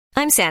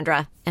I'm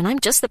Sandra, and I'm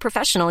just the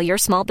professional your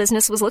small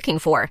business was looking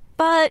for.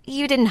 But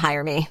you didn't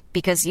hire me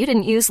because you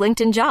didn't use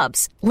LinkedIn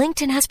Jobs.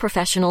 LinkedIn has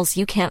professionals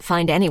you can't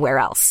find anywhere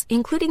else,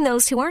 including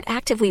those who aren't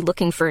actively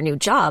looking for a new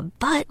job,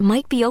 but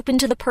might be open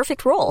to the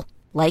perfect role,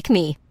 like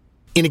me.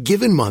 In a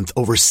given month,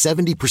 over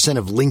 70%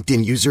 of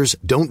LinkedIn users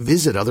don't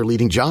visit other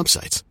leading job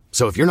sites.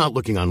 So if you're not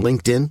looking on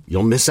LinkedIn,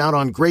 you'll miss out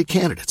on great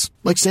candidates,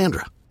 like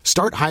Sandra.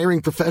 Start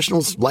hiring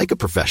professionals like a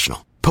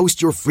professional.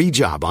 Post your free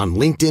job on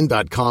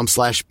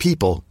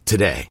linkedin.com/people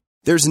today.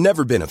 There's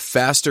never been a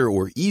faster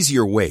or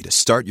easier way to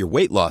start your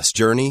weight loss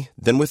journey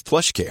than with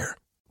PlushCare.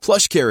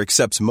 PlushCare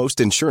accepts most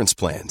insurance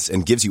plans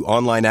and gives you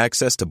online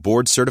access to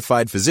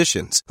board-certified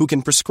physicians who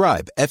can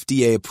prescribe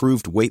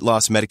FDA-approved weight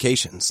loss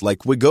medications like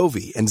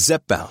Wegovy and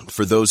Zepbound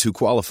for those who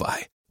qualify.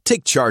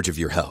 Take charge of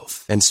your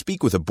health and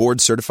speak with a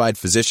board-certified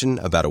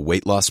physician about a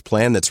weight loss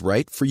plan that's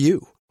right for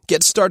you.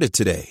 Get started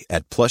today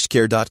at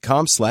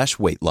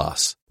plushcare.com/weight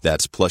loss.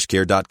 That's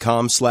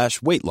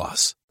plushcare.com/weight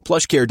loss.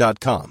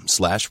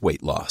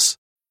 plushcare.com/weight loss.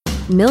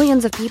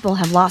 Millions of people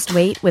have lost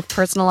weight with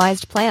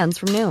personalized plans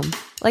from Noom.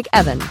 Like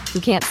Evan, who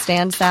can't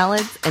stand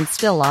salads and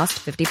still lost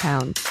 50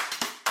 pounds.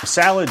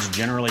 Salads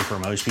generally for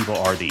most people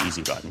are the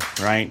easy button,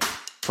 right?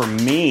 For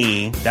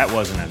me, that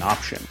wasn't an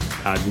option.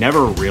 I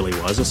never really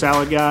was a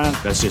salad guy.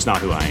 That's just not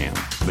who I am.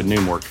 But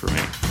Noom worked for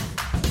me.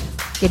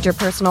 Get your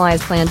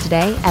personalized plan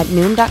today at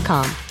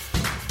Noom.com.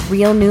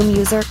 Real Noom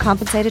user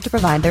compensated to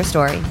provide their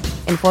story.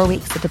 In 4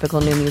 weeks, the typical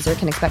Noom user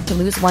can expect to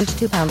lose 1 to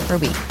 2 pounds per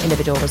week.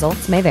 Individual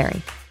results may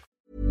vary.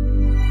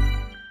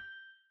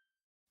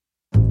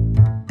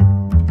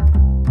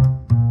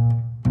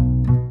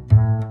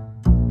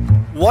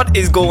 What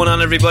is going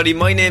on, everybody?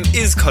 My name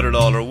is Cutter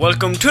Lawler.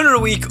 Welcome to another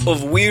week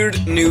of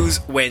Weird News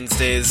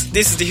Wednesdays.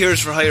 This is the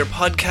Heroes for Hire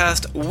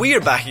podcast. We're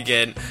back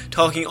again,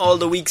 talking all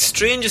the week's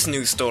strangest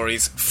news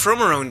stories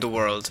from around the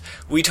world.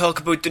 We talk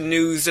about the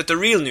news that the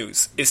real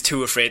news is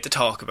too afraid to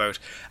talk about.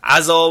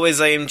 As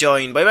always, I am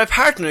joined by my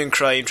partner in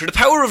crime through the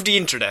power of the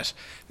internet,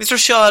 Mr.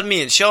 Sean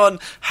Meehan. Sean,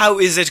 how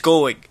is it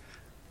going?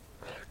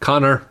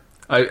 Connor,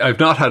 I've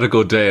not had a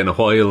good day in a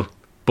while,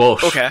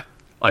 but okay.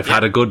 I've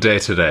had a good day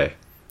today.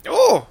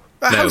 Oh,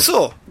 how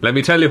so? Let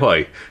me tell you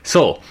why.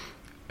 So,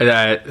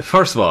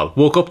 first of all,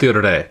 woke up the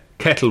other day,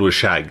 kettle was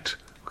shagged,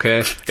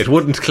 okay? It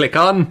wouldn't click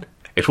on,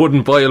 it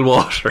wouldn't boil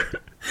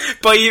water.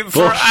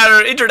 For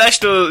our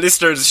international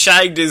listeners,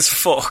 shagged is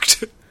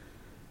fucked.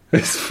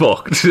 It's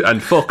fucked,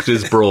 and fucked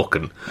is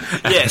broken.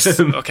 Yes,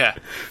 okay.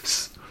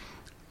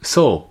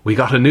 So, we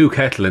got a new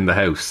kettle in the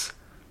house,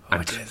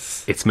 and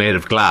it's made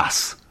of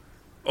glass.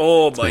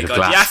 Oh my god,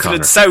 the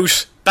accident's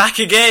out, back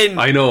again.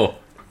 I know,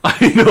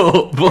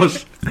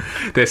 but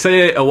they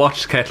say a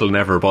watched kettle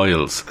never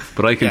boils,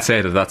 but I can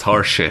say that that's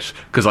horse shit,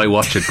 because I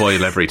watch it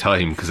boil every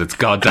time, because it's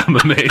goddamn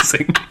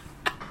amazing.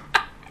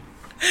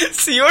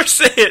 So you're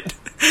saying,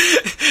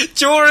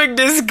 during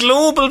this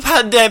global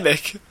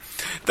pandemic,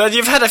 that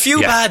you've had a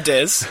few bad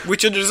days,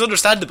 which is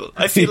understandable.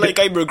 I feel like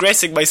I'm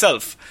regressing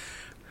myself.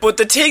 But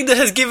the thing that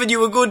has given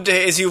you a good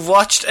day is you've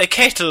watched a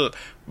kettle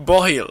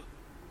boil.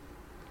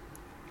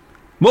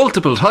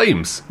 Multiple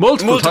times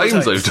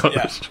I've done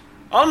it.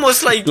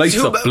 Almost like lights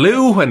up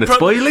blue when it's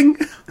boiling.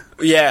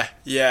 Yeah.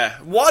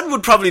 One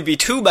would probably be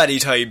too many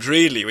times,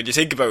 really, when you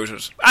think about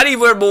it.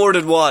 Anywhere more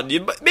than one.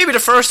 Maybe the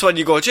first one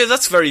you go, geez,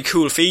 that's a very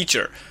cool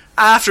feature.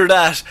 After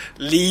that,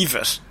 leave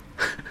it.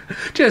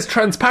 Just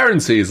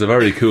transparency is a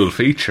very cool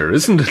feature,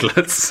 isn't it?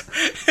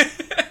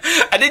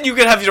 And then you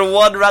can have your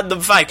one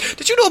random fact.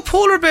 Did you know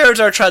polar bears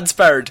are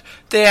transparent?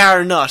 They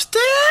are not.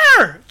 They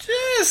are!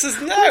 Jesus,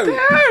 no. They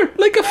are!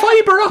 Like a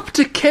fibre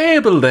optic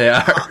cable, they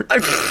are.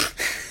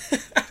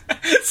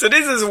 So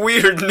this is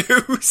weird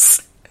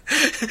news.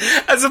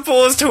 As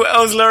opposed to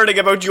I was learning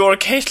about your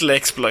kettle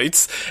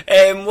exploits.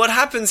 What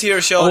happens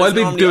here, Sean? I'll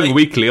be doing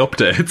weekly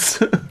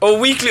updates.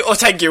 Weekly. Oh,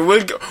 thank you.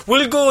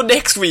 We'll go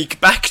next week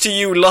back to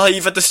you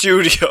live at the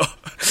studio.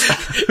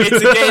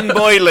 It's again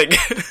boiling.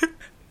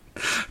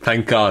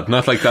 Thank God,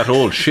 not like that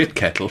old shit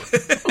kettle.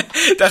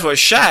 That was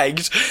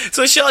shagged.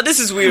 So, Sean, this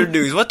is weird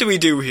news. What do we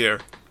do here?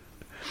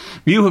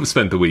 You have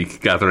spent the week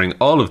gathering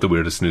all of the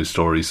weirdest news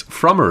stories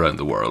from around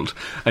the world,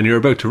 and you're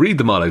about to read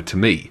them all out to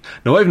me.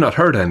 Now, I've not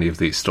heard any of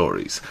these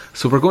stories,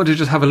 so we're going to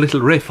just have a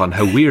little riff on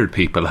how weird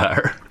people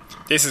are.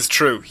 This is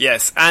true,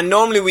 yes. And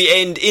normally we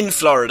end in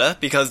Florida,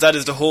 because that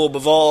is the home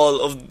of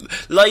all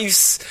of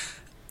life's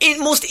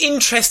most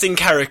interesting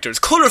characters,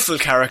 colourful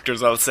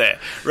characters, I'll say,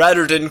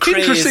 rather than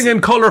crazy. Interesting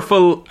and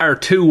colourful are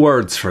two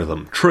words for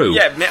them, true.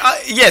 Yeah,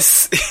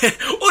 yes.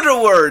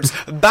 Other words,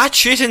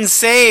 batshit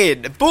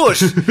insane.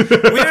 But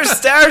we're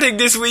starting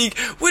this week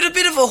with a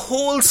bit of a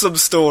wholesome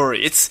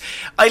story.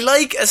 I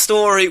like a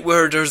story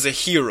where there's a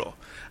hero,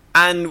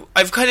 and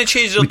I've kind of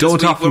changed it up. We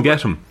don't often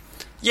get him.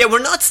 Yeah,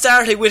 we're not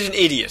starting with an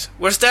idiot.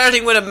 We're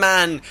starting with a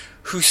man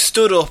who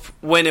stood up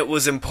when it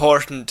was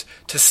important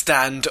to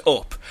stand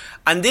up.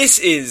 And this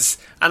is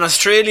an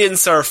Australian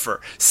surfer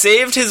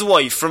saved his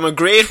wife from a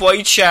great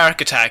white shark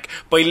attack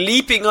by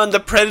leaping on the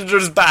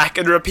predator's back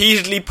and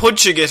repeatedly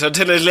punching it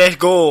until it let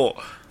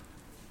go.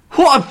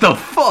 What the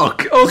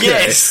fuck? Okay.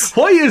 Yes.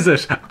 Why is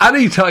it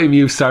anytime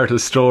you start a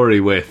story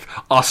with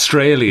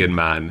Australian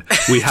man,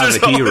 we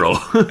have a hero?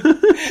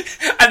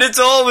 And it's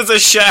always a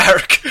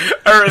shark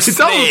or a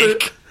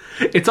snake.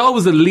 It's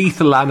always a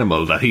lethal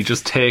animal that he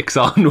just takes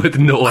on with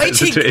no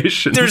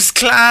hesitation. Think there's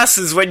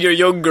classes when you're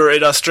younger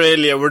in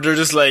Australia where they're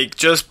just like,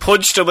 just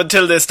punch them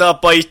until they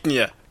stop biting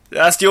you.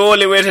 That's the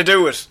only way to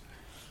do it.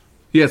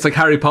 Yeah, it's like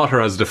Harry Potter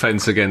has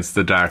defence against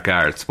the dark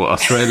arts, but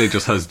Australia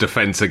just has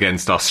defence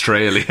against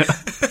Australia.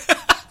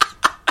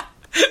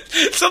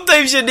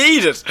 Sometimes you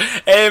need it.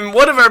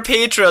 One of our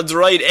patrons,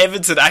 Ryan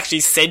Evanson,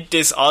 actually sent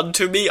this on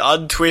to me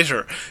on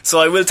Twitter,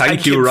 so I will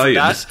thank you, Ryan, for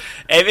that.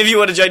 If you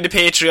want to join the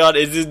Patreon,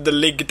 it's in the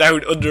link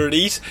down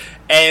underneath.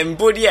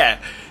 But yeah,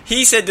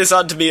 he sent this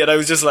on to me, and I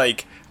was just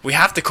like, we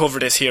have to cover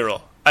this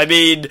hero. I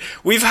mean,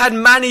 we've had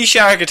many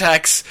shark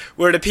attacks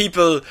where the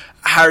people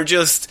are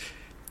just...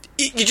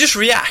 You just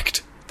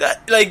react.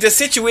 Like, the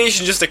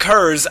situation just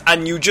occurs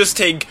and you just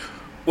think,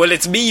 well,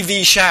 it's me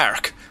v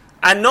shark.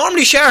 And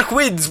normally shark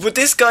wins, but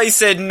this guy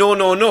said no.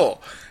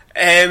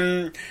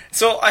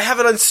 So I have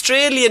an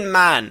Australian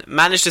man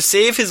managed to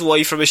save his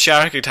wife from a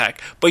shark attack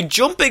by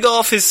jumping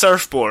off his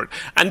surfboard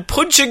and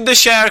punching the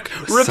shark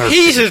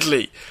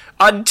repeatedly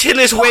until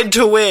it went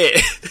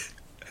away.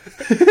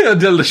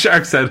 Until the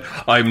shark said,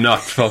 I'm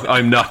not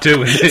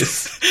doing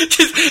this.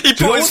 He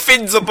put his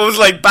fins up and was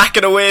like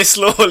backing away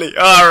slowly.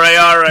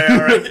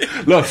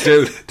 Alright. Look,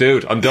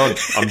 dude, I'm done.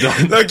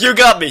 Look, you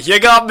got me,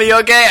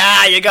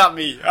 okay? You got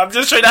me. I'm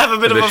just trying to have a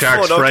bit of a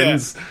fun, okay?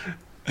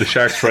 The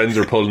shark's friends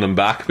are pulling him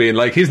back, being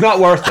like, he's not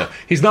worth it,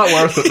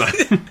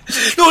 man.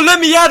 No, let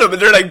me at him.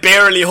 And they're like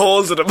barely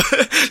holding him.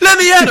 Let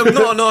me at him.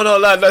 No,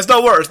 lad, it's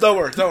not worth.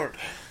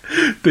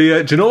 Do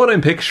you know what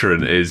I'm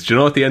picturing is, do you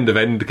know at the end of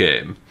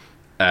Endgame,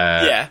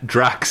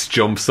 Drax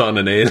jumps on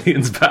an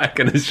alien's back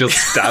and is just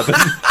stabbing.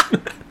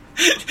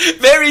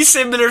 Very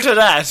similar to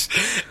that.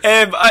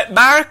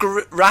 Mark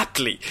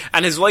Rapley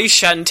and his wife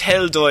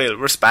Chantel Doyle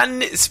were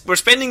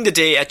spending the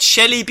day at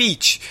Shelley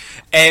Beach,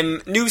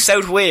 New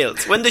South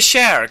Wales, when the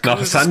shark,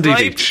 not a sandy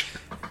beach,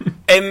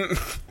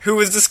 who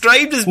was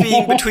described as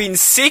being between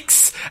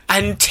 6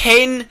 and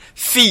 10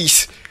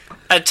 feet,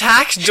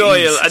 attacked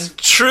Doyle and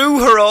threw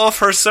her off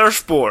her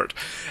surfboard.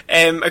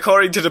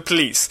 According to the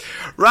police,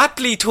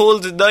 Rapley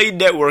told the Nine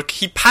Network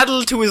he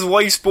paddled to his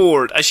wife's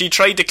board as she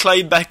tried to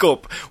climb back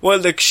up, while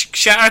the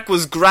shark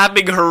was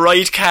grabbing her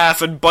right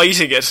calf and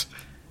biting it.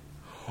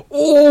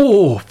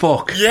 Oh,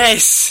 fuck.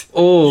 Yes.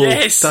 Oh,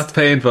 yes. That's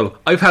painful.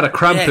 I've had a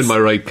cramp in my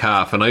right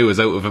calf and I was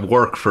out of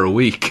work for a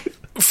week.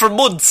 For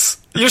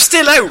months. You're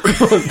still out.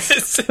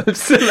 I'm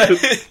still out.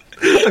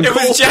 It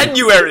was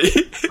January.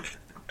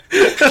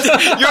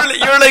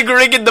 You're like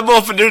ringing them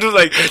up and they're just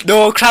like,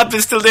 no, cramp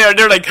is still there, and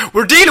they're like,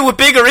 we're dealing with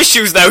bigger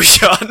issues now,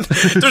 Sean.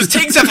 There's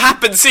things have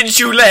happened since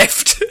you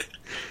left.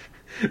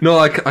 No,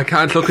 I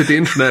can't look at the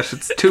internet.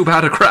 It's too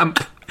bad a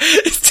cramp.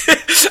 Every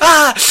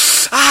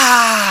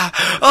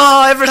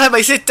time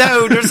I sit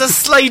down there's a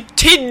slight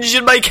tinge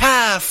in my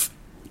calf.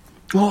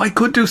 Oh, I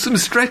could do some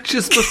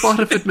stretches, but what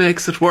if it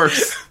makes it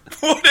worse?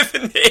 What if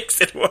it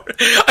makes it worse?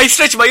 I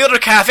stretch my other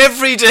calf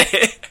every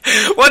day.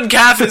 One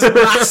calf is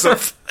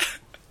massive.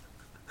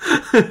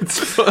 It's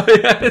fine.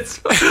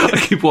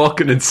 I keep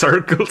walking in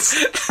circles.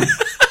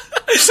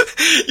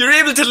 You're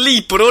able to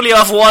leap, but only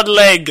off one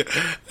leg. So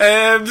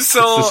it's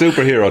the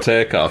superhero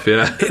takeoff,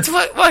 yeah. It's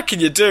what can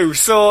you do?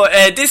 So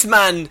this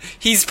man,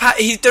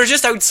 they're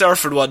just out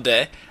surfing one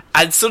day,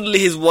 and suddenly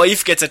his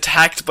wife gets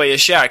attacked by a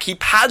shark. He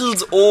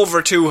paddles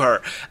over to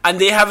her, and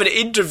they have an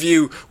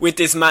interview with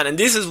this man. And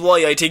this is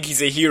why I think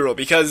he's a hero,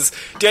 because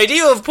the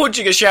idea of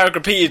punching a shark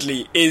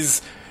repeatedly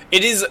is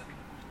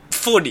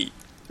funny,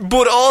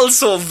 but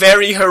also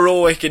very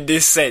heroic in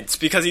this sense,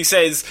 because he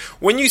says,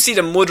 when you see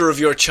the mother of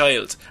your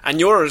child and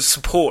your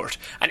support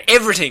and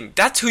everything,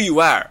 that's who you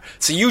are.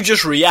 So you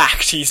just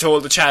react, he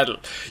told the channel.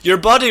 Your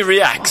body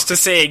reacts to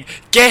saying,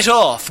 get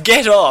off.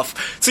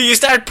 So you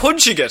start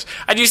punching it,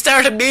 and you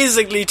start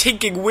amazingly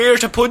thinking where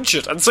to punch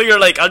it. And so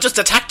you're like, I'll just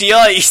attack the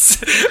eyes,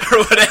 or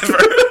whatever.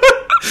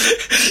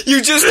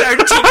 You just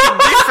start thinking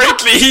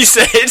differently, he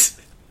said.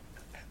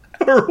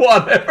 Or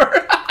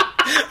whatever.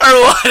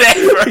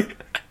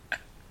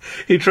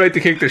 He tried to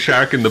kick the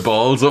shark in the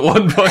balls at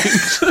one point.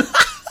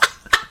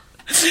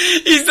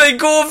 He's like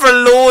going for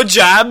low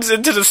jabs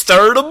into the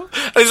sternum,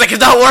 and he's like,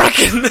 it's not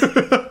working.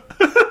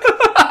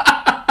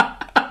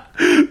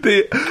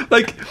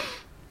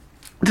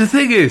 The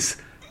thing is,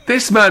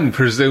 this man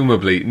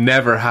presumably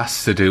never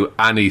has to do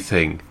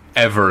anything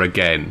ever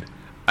again,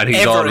 and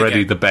he's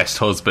already the best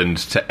husband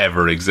to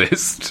ever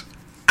exist.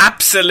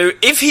 Absolute.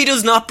 If he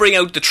does not bring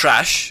out the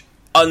trash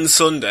on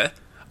Sunday,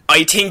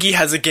 I think he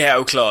has a get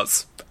out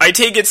clause. I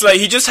think it's like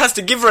he just has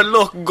to give her a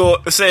look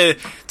and say,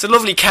 it's a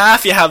lovely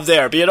calf you have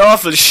there, be an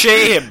awful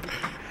shame.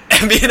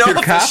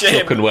 Your calf's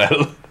looking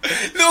well.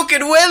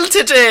 Looking well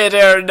today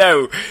there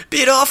now.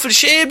 Be an awful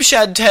shame,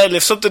 Chantel,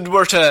 if something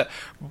were to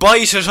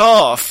bite it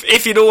off,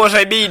 if you know what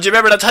I mean. Do you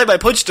remember that time I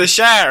punched a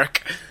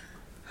shark?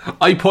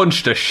 I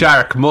punched a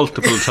shark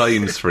multiple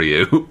times for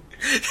you.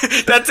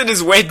 That's in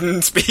his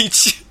wedding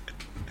speech.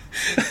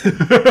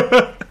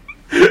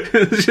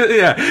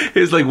 Yeah,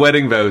 his like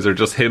wedding vows are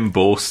just him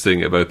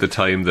boasting about the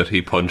time that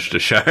he punched a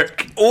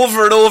shark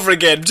over and over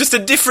again, just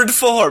in different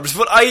forms.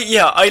 But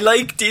I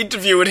like the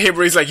interview with him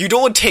where he's like, you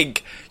don't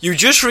think, you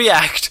just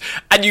react,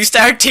 and you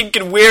start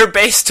thinking where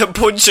best to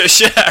punch a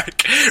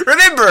shark.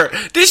 Remember,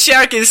 this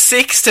shark is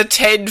 6 to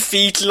 10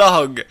 feet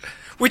long,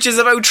 which is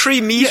about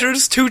 3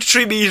 meters, 2 to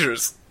 3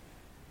 meters.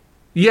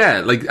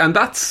 Yeah, like, and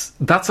that's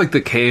like the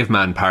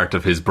caveman part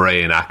of his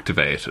brain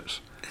activated.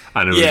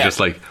 And it was just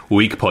like,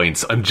 weak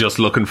points. I'm just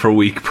looking for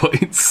weak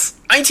points.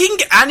 I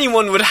think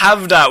anyone would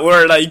have that,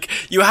 where like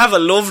you have a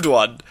loved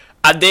one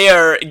and they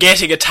are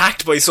getting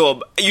attacked by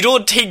some. You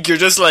don't think, you're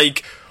just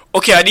like,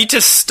 okay, I need to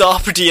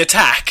stop the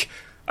attack.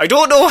 I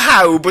don't know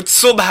how, but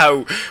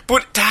somehow.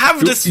 But to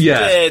have this,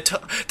 to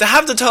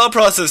have the thought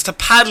process to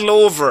paddle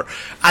over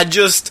and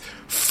just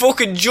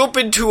fucking jump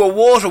into a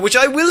water, which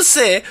I will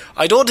say,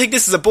 I don't think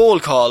this is a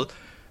bold call.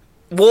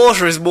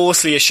 Water is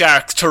mostly a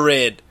shark's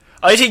terrain.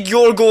 I think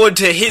you're going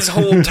to his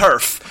home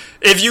turf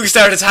if you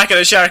start attacking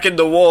a shark in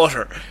the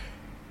water.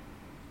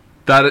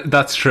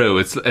 That's true.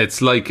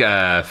 It's like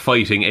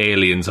fighting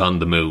aliens on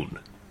the moon,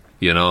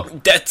 you know?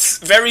 That's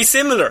very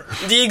similar.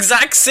 The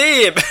exact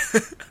same.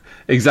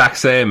 Exact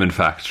same, in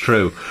fact,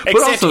 true. Except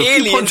but also,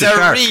 aliens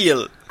are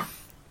real.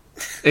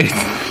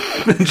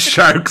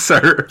 Sharks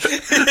are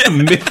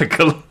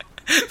mythical.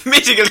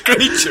 Mythical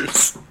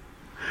creatures.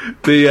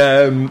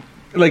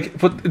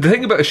 But the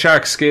thing about a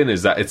shark's skin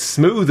is that it's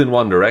smooth in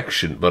one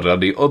direction, but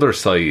on the other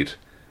side,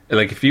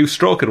 like if you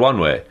stroke it one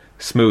way,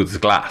 smooth as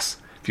glass.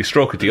 If you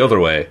stroke it the other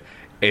way,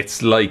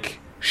 it's like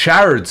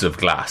shards of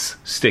glass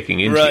sticking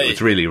into you.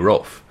 It's really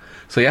rough.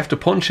 So you have to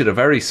punch it a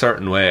very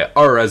certain way,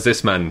 or as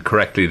this man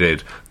correctly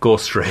did, go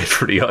straight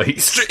for the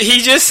eyes.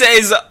 He just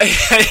says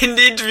in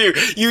the interview,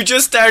 you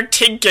just start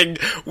thinking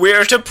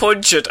where to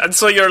punch it, and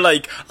so you're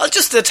like, I'll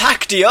just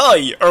attack the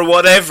eye, or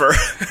whatever.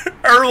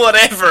 Or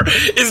whatever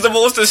is the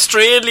most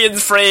Australian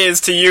phrase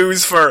to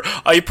use for,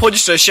 I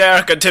punched a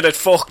shark until it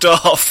fucked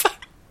off.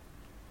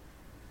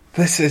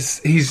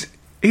 He's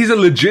a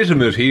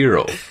legitimate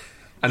hero.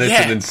 And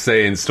it's an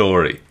insane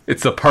story.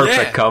 It's the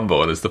perfect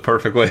combo, and it's the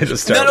perfect way to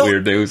start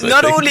weird news.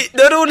 Not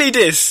only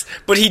this,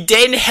 but he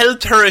then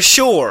helped her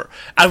ashore.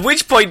 At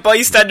which point,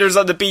 bystanders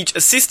on the beach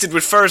assisted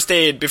with first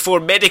aid before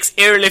medics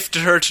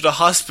airlifted her to the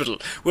hospital,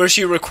 where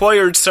she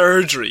required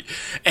surgery.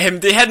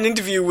 They had an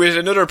interview with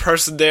another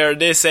person there,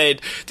 and they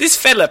said this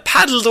fella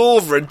paddled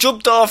over and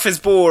jumped off his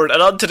board and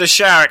onto the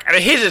shark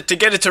and hit it to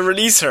get it to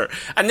release her,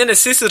 and then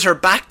assisted her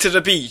back to the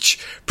beach.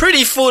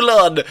 Pretty full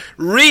on,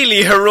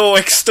 really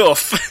heroic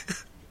stuff.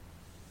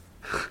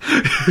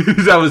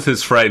 That was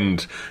his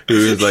friend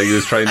who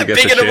was trying to get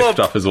the shift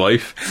off his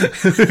wife.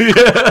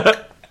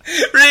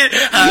 Really?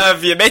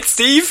 Have you met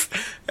Steve?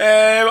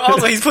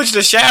 Also, he's punched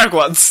a shark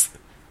once.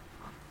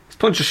 He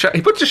punched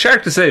a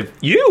shark to save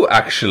you,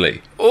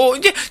 actually. Oh,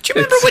 yeah. Do you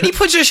remember when he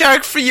punched a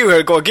shark for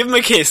you? Go, give him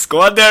a kiss.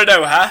 Go on there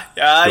now, huh?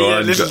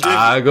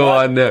 Go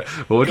on there.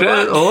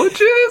 Oh,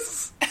 jeez.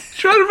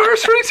 It's your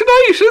anniversary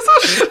tonight, is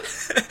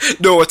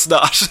it? No, it's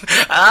not.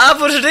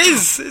 But it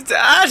is. It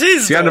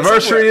is. It's the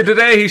anniversary of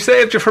today. He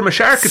saved you from a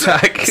shark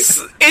attack.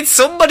 It's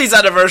somebody's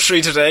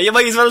anniversary today. You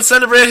might as well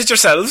celebrate it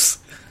yourselves.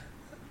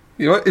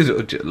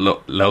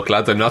 Look,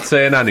 lads, I'm not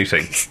saying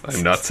anything.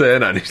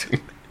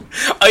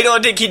 I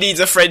don't think he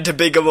needs a friend to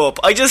big him up.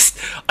 I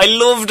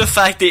love the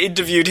fact they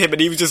interviewed him and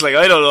he was just like,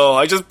 I don't know,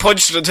 I just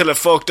punched it until it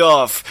fucked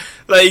off.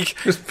 Like,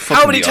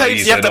 how many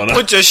times do you have to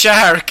punch a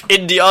shark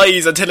in the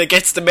eyes until it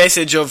gets the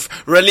message of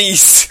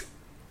release?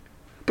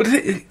 But,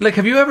 like,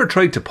 have you ever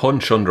tried to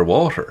punch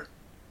underwater?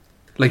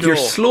 Like, you're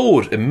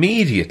slowed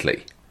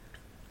immediately.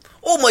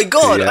 Oh my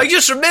god, I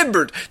just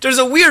remembered. There's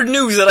a weird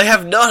news that I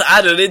have not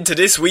added into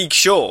this week's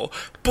show,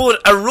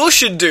 but a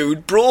Russian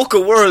dude broke a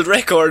world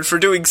record for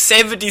doing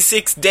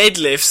 76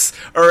 deadlifts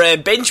or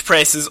bench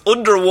presses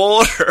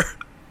underwater.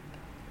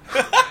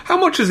 How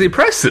much is he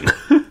pressing?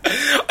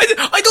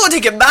 I don't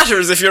think it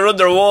matters if you're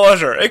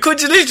underwater. It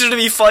could literally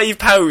be 5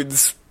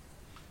 pounds.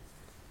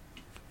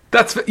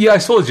 I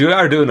suppose you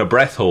are doing a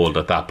breath hold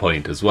at that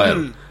point as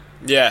well.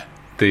 Yeah.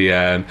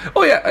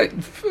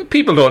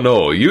 People don't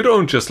know. You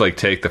don't just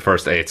take the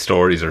first 8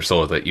 stories or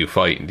so that you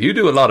find. You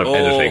do a lot of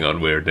editing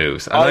on Weird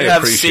News, and I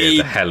appreciate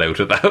the hell out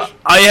of that.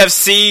 I have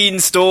seen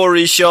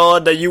stories,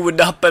 Sean, that you would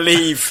not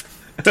believe.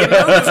 The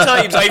amount of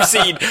times I've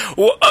seen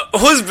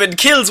husband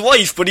kills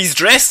wife, but he's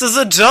dressed as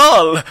a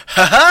doll.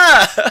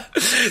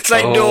 It's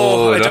like,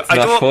 no, that's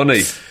not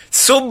funny.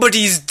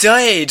 Somebody's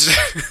died.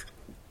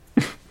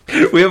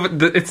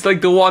 It's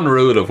like the one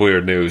rule of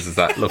Weird News is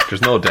that, look,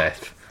 there's no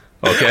death.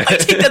 Okay. I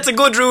think that's a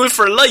good rule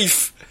for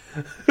life.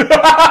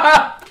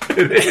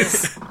 It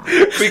is.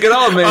 We can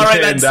all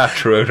maintain that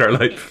throughout our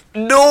life.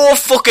 No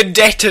fucking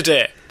death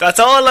today. That's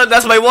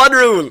my one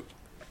rule.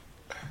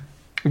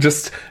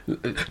 Just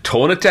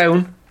tone it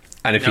down,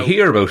 and if you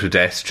hear about a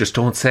death, just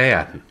don't say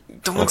anything.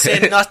 Don't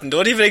say nothing.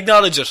 Don't even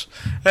acknowledge it.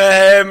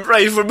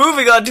 Right, we're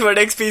moving on to our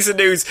next piece of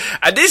news,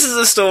 and this is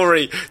a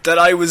story that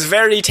I was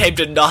very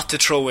tempted not to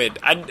throw in,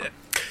 and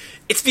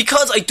it's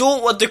because I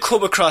don't want to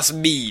come across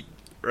mean.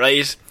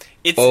 right?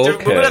 It's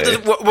Okay.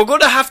 we're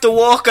going to have to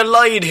walk a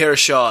line here,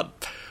 Sean.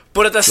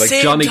 But at the Like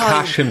same Johnny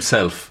time, Cash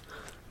himself.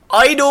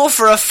 I know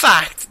for a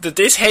fact that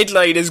this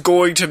headline is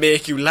going to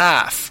make you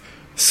laugh.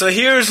 So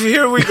here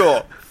we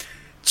go.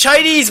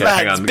 Chinese Okay,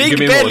 hang man's on, big give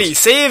me belly more.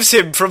 saves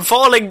him from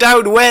falling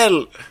down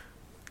well.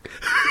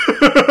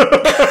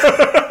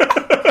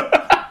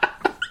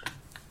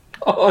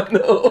 Oh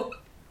no.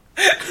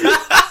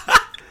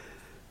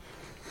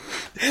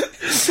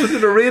 Was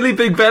it a really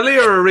big belly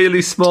or a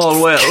really small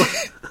well?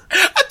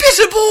 A bit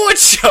of both,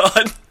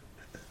 Sean.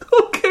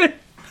 Okay.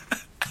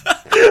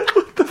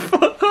 What the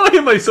fuck? Why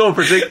am I so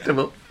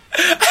predictable?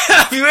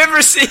 Have you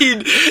ever seen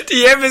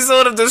the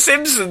episode of The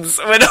Simpsons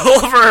when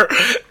Homer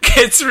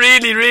gets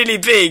really, really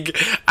big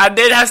and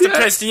then has to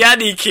press the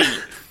Annie key?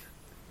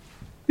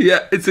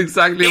 Yeah, it's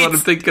exactly what I'm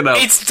thinking of.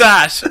 It's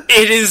that.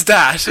 It is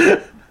that.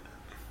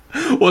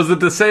 Was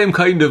it the same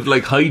kind of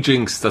like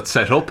hijinks that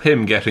set up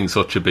him getting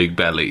such a big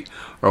belly?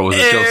 Or was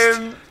it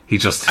just he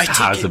just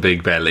has a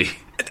big belly?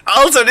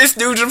 Also, this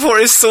news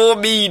report is so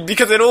mean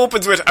because it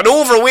opens with an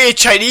overweight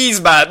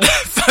Chinese man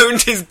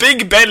found his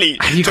big belly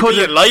to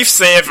be a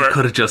lifesaver. You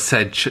could have just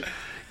said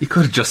you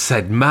could have just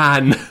said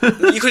man.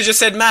 You could have just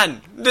said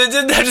man. They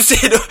didn't have to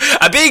say no.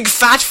 A big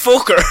fat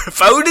fucker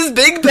found his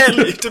big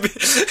belly to be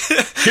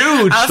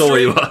Huge though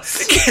he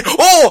was.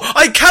 Oh,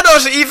 I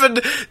cannot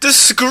even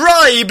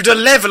describe the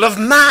level of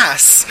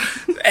mass.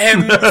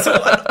 An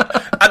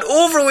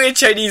overweight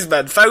Chinese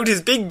man found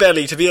his big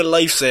belly to be a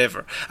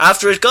lifesaver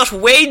after it got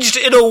wedged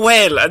in a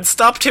well and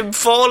stopped him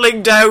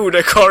falling down,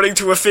 according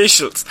to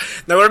officials.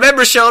 Now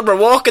remember, Sean, we're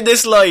walking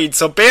this line,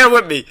 so bear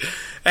with me.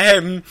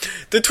 The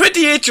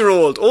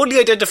 28-year-old, only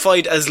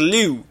identified as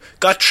Liu,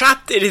 got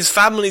trapped in his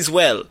family's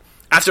well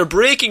after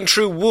breaking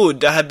through wood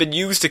that had been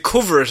used to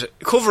cover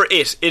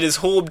it in his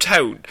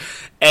hometown.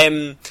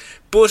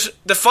 But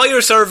the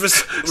fire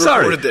service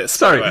reported this.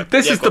 Sorry,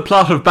 this is the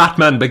plot of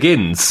Batman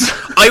Begins.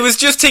 I was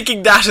just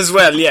thinking that as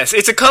well, yes.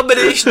 It's a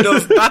combination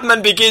of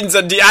Batman Begins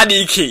and the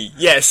Annie key,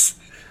 yes.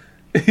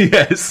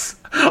 Yes.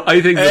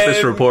 I think that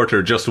this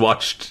reporter just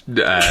watched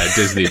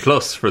Disney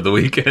Plus for the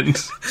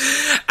weekend.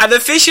 An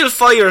official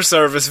fire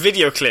service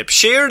video clip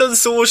shared on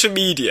social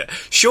media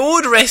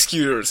showed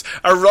rescuers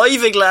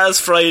arriving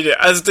last Friday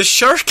as the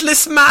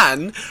shirtless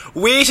man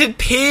waited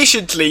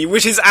patiently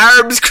with his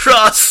arms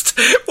crossed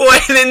while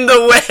in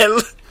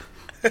the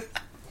well.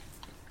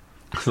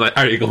 Like,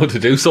 are you going to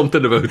do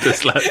something about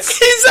this, lads?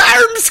 His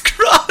arms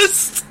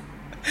crossed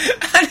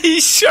and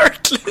he's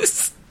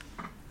shirtless.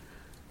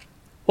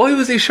 Why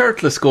was he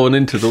shirtless going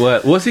into the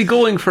well? Was he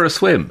going for a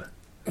swim?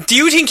 Do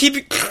you think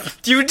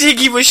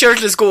he was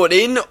shirtless going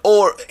in,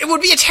 or it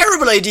would be a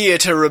terrible idea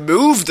to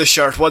remove the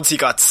shirt once he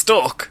got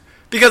stuck?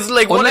 Because,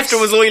 like, what if there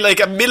was only like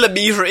a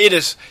millimetre in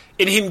it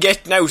in him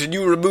getting out, and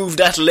you removed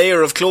that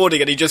layer of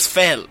clothing and he just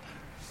fell?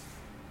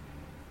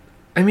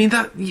 I mean,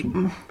 I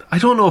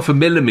don't know if a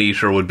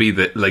millimetre would be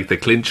the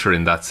clincher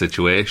in that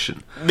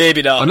situation.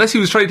 Maybe not. Unless he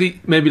was trying to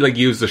maybe like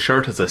use the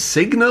shirt as a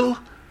signal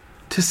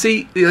to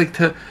see, like,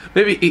 to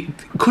maybe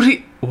could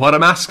he? What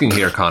I'm asking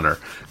here, Connor,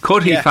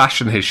 could he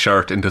fashion his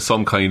shirt into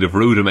some kind of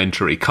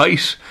rudimentary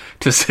kite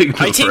to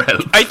signal for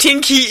help? I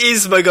think he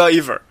is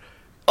MacGyver.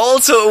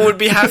 Also, it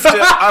would have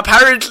to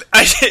apparently.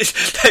 I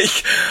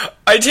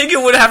think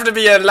it would have to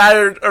be a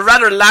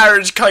rather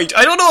large kite.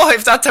 I don't know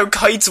if that's how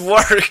kites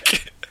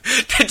work.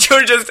 That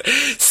you're just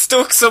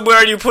stuck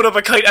somewhere and you put up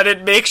a kite and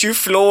it makes you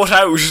float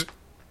out.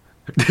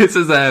 This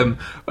is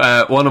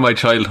one of my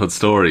childhood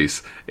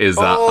stories. Is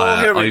that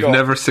I've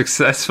never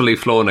successfully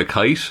flown a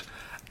kite,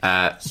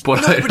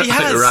 but I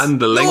ran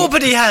the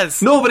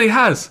length. Nobody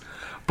has.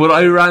 But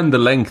I ran the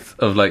length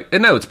of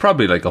now it's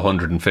probably like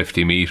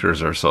 150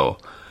 metres or so.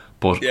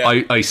 But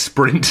I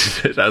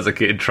sprinted it as a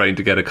kid trying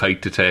to get a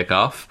kite to take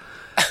off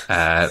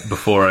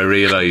before I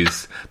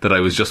realised that I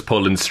was just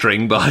pulling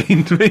string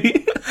behind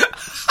me.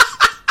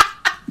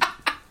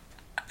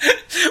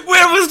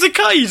 Where was the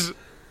kite?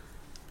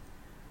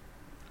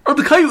 Oh,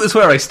 the kite was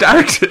where I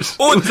started.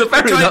 Oh, it was a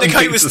very the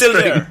kite was still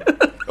there.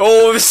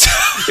 Oh,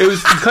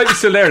 the kite was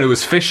still there, and it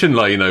was fishing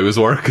line I was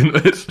working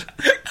with.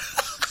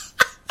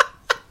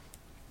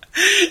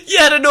 You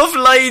had enough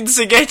lines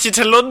to get you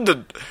to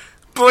London,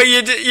 but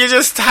you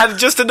just had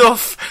just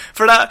enough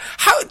for that.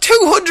 How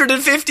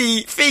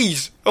 250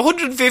 feet,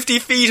 150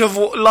 feet of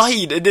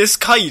line in this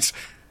kite.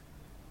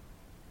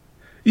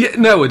 Yeah,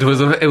 no, it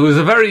was a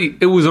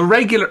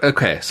regular.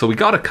 Okay, so we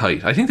got a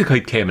kite. I think the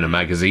kite came in a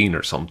magazine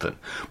or something,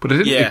 but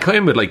it didn't. It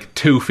came with like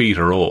 2 feet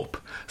of rope.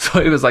 So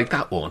I was like,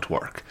 that won't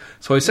work.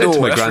 So I said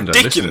to my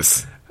granddad,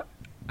 "Listen,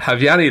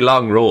 have you any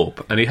long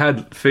rope?" And he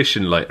had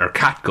fishing line or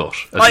catgut,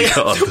 as he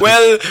called it.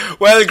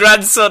 Well,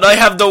 grandson, I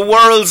have the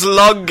world's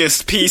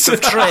longest piece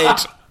of thread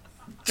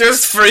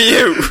just for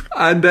you.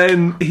 And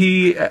then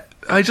I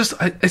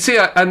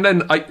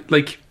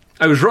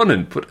was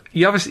running, but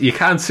you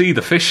can't see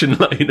the fishing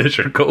line as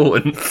you're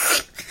going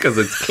because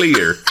it's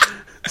clear.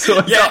 So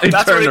I'd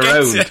turn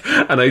around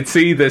and I'd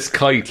see this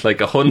kite like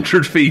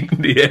 100 feet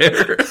in the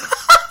air.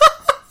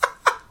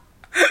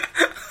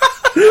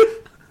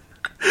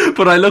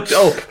 But I looked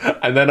up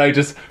and then I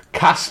just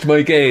cast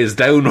my gaze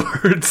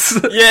downwards.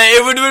 Yeah,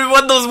 it would be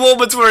one of those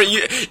moments where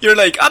you're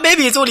like,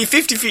 maybe it's only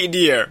 50 feet in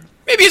the air.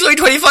 Maybe it's only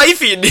 25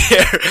 feet in the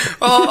air.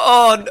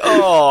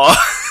 Oh.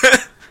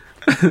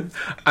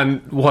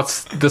 And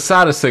what's the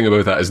saddest thing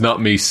about that is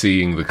not me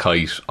seeing the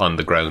kite on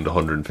the ground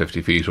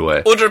 150 feet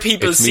away. Other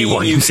people it's seeing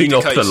me you see the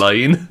up kite. the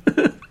line.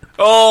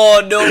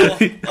 Oh, no.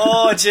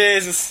 Oh,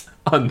 Jesus.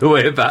 On the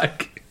way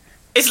back.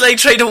 It's like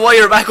trying to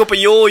wire back up a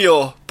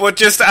yo-yo, but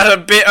just at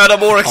a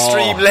more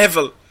extreme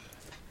level.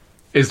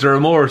 Is there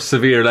a more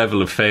severe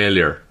level of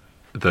failure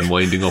than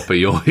winding up a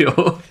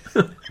yo-yo?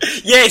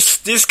 Yes,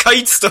 this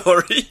kite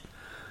story.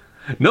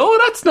 No,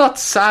 that's not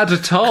sad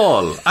at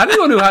all.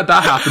 Anyone who had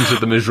that happen to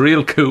them is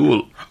real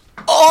cool.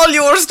 All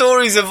your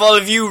stories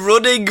involve you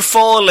running,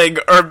 falling,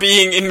 or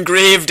being in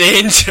grave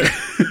danger.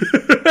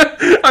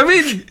 I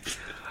mean,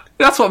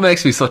 that's what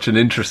makes me such an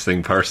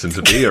interesting person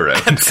to be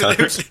around.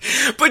 Absolutely.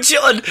 But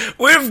John,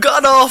 we've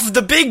gone off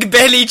the big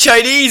belly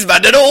Chinese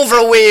man, an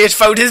overweight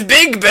found his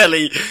big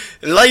belly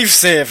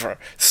lifesaver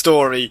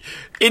story.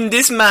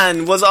 This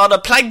man was on a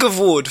plank of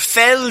wood,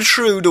 fell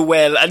through the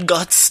well and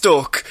got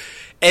stuck.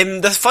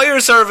 The fire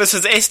service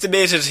has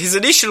estimated his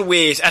initial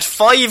weight at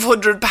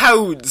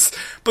 £500,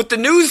 but the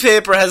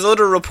newspaper has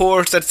other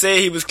reports that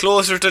say he was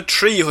closer to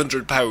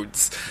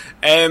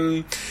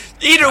 £300.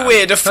 Either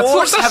way, the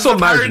force that's have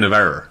some margin of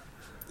error.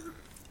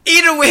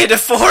 Either way, the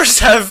Force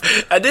have,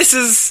 and this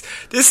is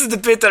the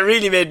bit that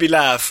really made me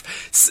laugh.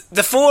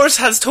 The Force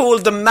has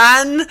told the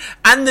man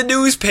and the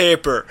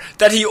newspaper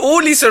that he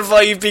only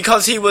survived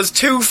because he was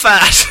too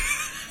fat.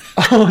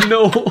 Oh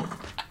no.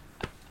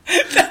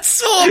 That's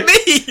so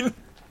mean.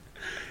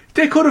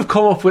 They could have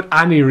come up with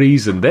any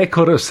reason. They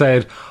could have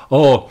said,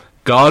 "Oh,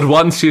 God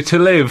wants you to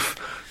live."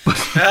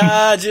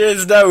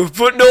 Jeez, no.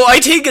 But no, I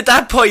think at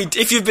that point,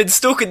 if you've been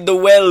stuck in the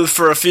well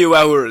for a few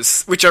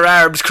hours, with your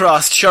arms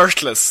crossed,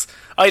 shirtless,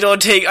 I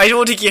don't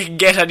think you can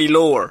get any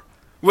lower.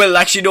 Well,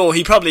 actually, no,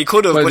 he probably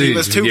could have, but he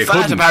was too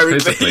fat, apparently.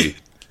 Physically,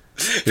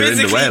 you're in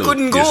the well, he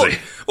couldn't go.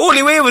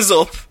 Only way was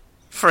up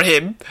for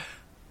him.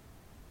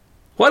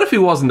 What if he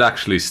wasn't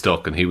actually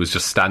stuck and he was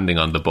just standing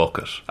on the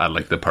bucket at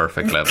like the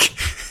perfect level?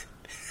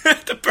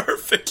 The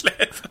perfect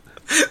level.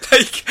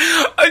 Like,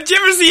 did you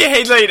ever see a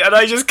headline and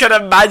I just kind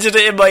of imagine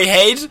it in my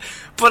head?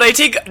 But I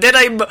think then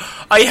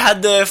I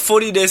had the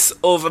funniness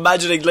of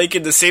imagining like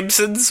in The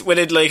Simpsons when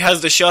it like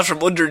has the shot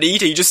from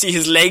underneath and you just see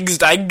his legs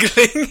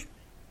dangling.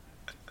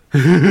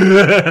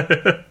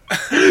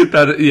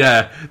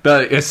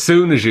 That as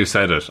soon as you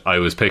said it, I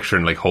was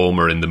picturing like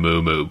Homer in the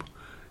Moo Moo,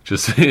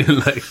 just being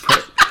like,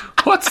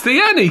 "What's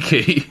the Annie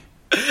key?"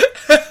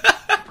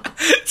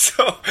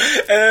 So,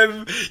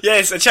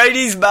 yes, a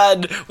Chinese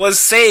man was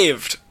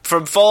saved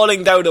from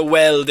falling down a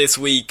well this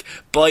week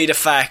by the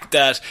fact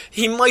that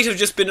he might have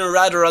just been a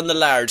rather on the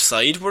large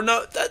side.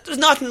 There's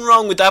nothing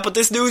wrong with that, but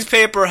this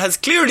newspaper has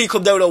clearly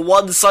come down on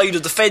one side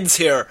of the fence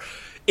here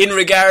in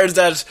regards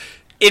that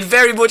it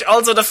very much,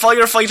 also the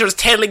firefighters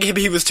telling him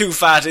he was too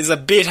fat is a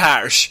bit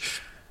harsh.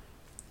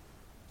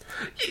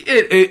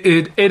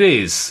 It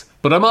is,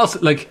 but I'm also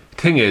like,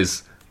 thing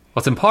is,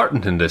 what's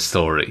important in this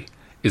story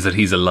is that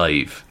he's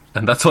alive,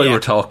 and that's why we're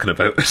talking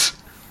about it.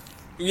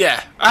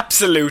 Yeah,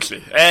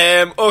 absolutely.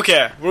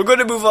 Okay, we're going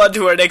to move on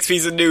to our next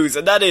piece of news,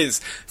 and that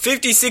is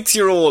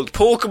 56-year-old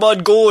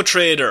Pokemon Go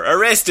trader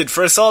arrested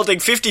for assaulting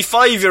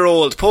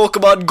 55-year-old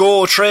Pokemon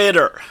Go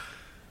trader.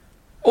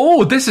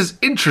 Oh, this is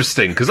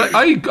interesting, because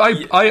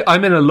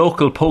I'm in a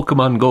local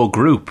Pokemon Go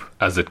group,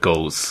 as it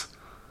goes.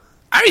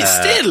 Are you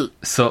still?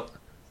 So,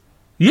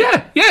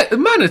 yeah,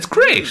 man, it's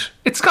great.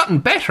 It's gotten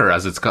better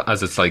as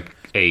it's like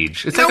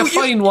age. It's like a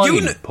fine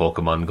wine,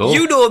 Pokemon Go.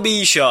 You know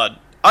me, Sean.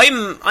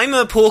 I'm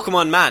a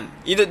Pokemon man.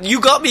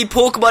 You got me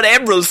Pokemon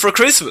Emerald for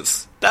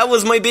Christmas. That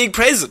was my big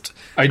present.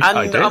 I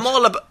did. I'm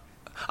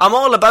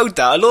all about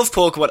that. I love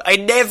Pokemon. I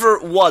never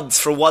once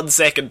for 1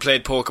 second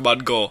played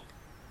Pokemon Go.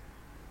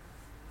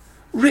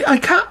 I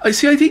can't. I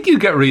think you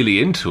get really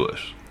into it.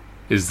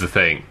 Is the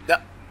thing.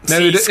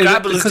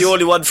 Scrabble is the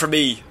only one for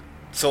me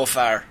so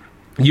far.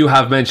 You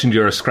have mentioned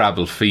you're a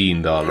Scrabble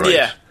fiend, all right.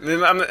 Yeah,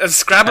 I'm a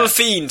Scrabble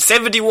fiend.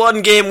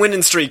 71 game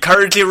winning streak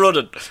currently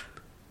running.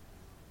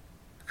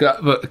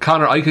 But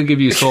Connor, I could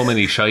give you so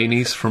many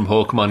shinies from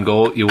Pokemon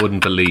Go you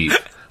wouldn't believe.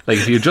 Like,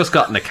 if you just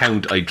got an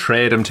account, I'd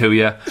trade them to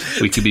you.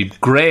 We could be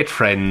great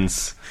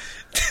friends.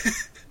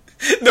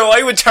 No,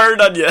 I would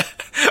turn on you.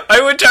 I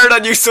would turn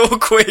on you so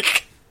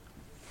quick.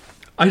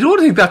 I don't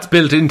think that's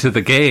built into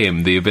the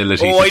game, the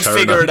ability to I'd turn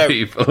figure on it out.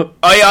 people.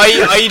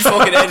 I'd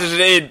fucking edit it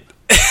in.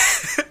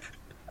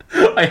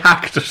 I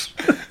hacked it.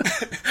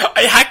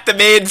 I hacked the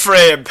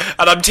mainframe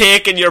and I'm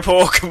taking your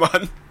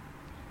Pokemon.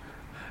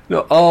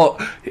 No,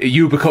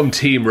 you become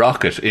Team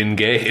Rocket in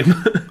game.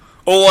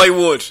 Oh, I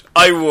would.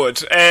 Well,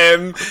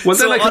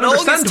 then I can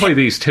understand why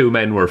these two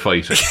men were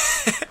fighting.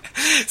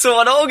 So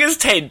on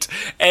August 10th,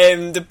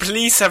 the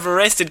police have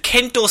arrested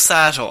Kento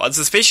Sato on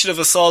suspicion of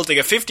assaulting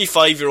a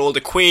 55-year-old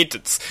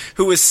acquaintance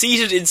who was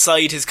seated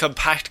inside his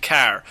compact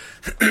car.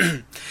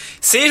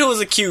 Sato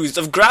was accused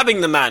of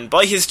grabbing the man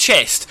by his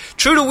chest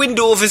through the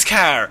window of his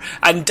car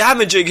and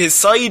damaging his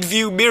side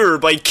view mirror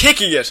by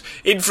kicking it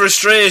in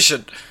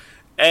frustration.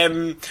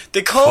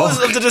 The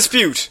cause of the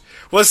dispute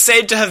was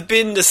said to have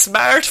been the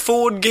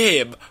smartphone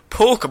game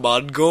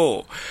Pokemon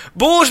Go.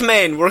 Both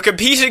men were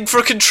competing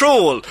for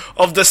control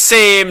of the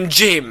same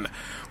gym,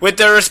 with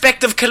their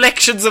respective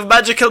collections of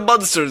magical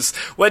monsters,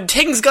 when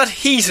things got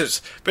heated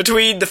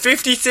between the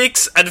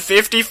 56 and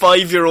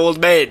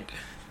 55-year-old men.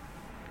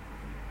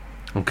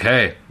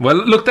 Okay. Well,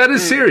 look, that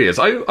is serious.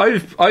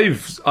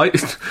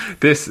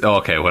 This,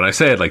 okay, when I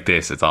say it like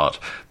this, it's odd.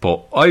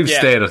 But I've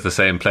stayed at the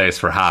same place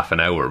for half an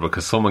hour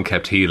because someone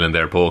kept healing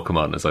their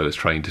Pokemon as I was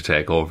trying to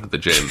take over the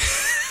gym.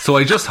 So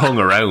I just hung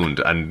around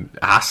and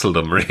hassled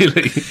them,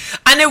 really.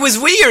 And it was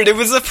weird. It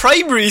was a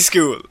primary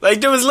school.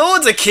 Like, there was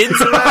loads of kids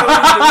around.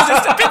 It was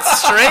just a bit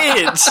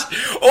strange.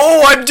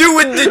 Oh, I'm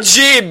doing the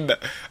gym.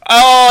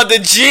 Oh, the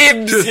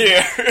gym's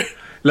here.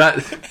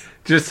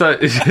 Just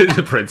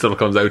the principal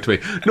comes out to me.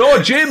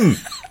 No, Jim!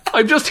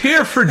 I'm just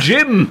here for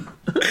Jim!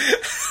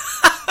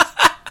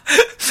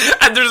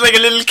 And there's like a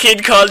little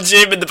kid called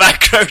Jim in the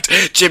background.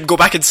 Jim, go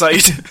back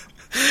inside.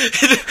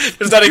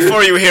 There's nothing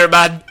for you here,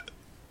 man.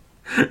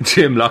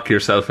 Jim, lock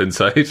yourself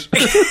inside.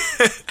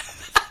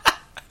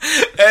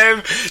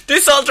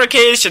 This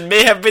altercation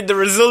may have been the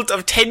result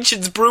of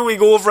tensions brewing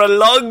over a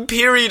long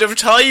period of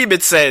time,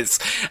 it says,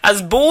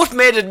 as both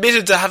men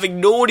admitted to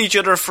having known each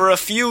other for a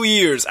few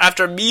years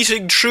after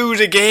meeting through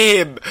the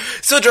game.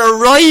 So they're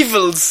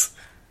rivals.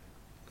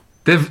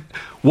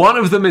 One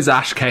of them is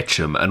Ash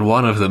Ketchum and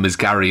one of them is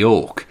Gary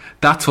Oak.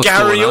 That's what's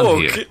going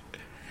on here.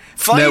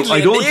 Finally, now, I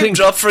don't think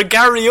drop for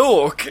Gary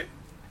Oak.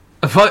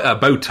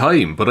 About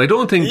time, but I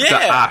don't think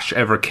that Ash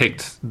ever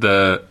kicked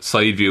the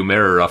side view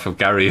mirror off of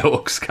Gary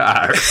Oak's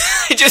car.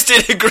 Just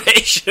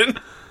integration.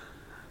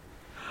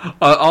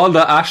 All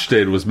that Ash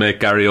did was make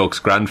Gary Oak's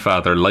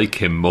grandfather like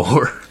him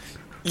more.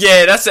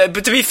 Yeah, that's it.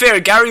 But to be fair,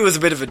 Gary was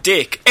a bit of a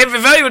dick. If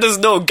anyone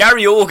doesn't know,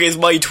 Gary Oak is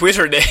my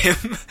Twitter name.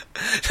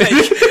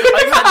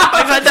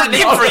 I've had that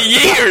name for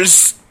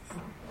years.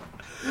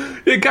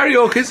 Yeah, Gary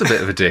Oak is a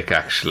bit of a dick,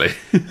 actually.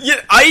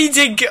 Yeah, I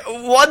think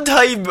one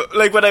time,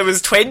 like when I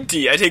was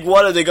 20, I think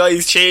one of the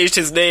guys changed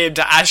his name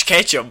to Ash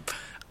Ketchum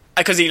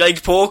because he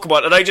liked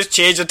Pokemon, and I just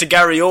changed it to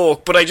Gary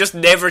Oak, but I just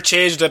never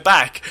changed it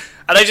back.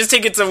 And I just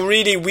think it's a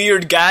really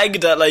weird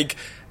gag that, like,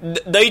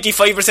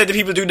 95% of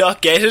people do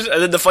not get it,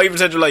 and then the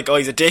 5% are like, oh,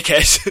 he's a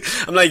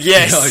dickhead. I'm like,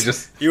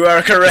 yes, you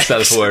are correct.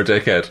 Self-aware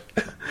dickhead.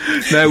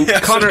 Now, yeah,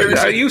 Connor,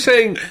 are you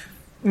saying...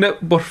 No,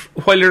 but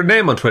while your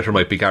name on Twitter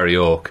might be Gary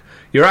Oak,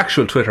 your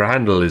actual Twitter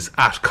handle is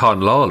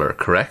 @ConLawler,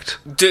 correct?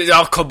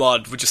 Oh, come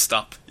on, would you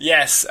stop?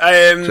 Yes,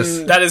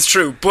 that is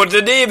true. But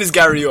the name is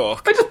Gary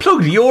Oak. I just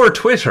plugged your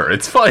Twitter,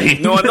 it's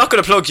fine. No, I'm not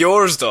going to plug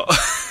yours, though.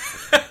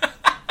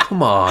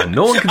 Come on,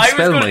 no one can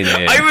spell my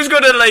name. I was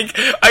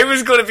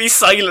going to be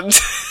silent.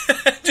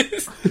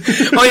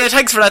 Oh yeah,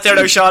 thanks for that there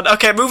now, Sean.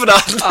 Okay, moving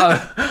on.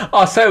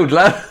 Sound,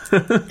 lad.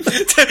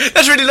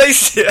 That's really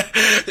nice.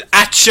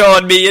 At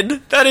Sean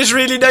Meehan. That is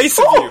really nice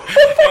of you.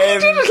 He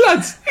did it,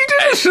 lads. He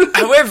did it.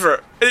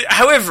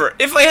 However,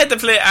 if I had to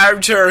play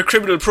armchair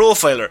criminal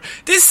profiler,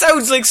 this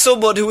sounds like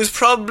someone who was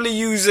probably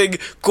using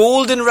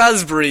golden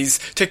raspberries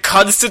to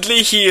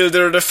constantly heal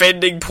their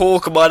defending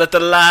Pokemon at the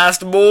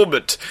last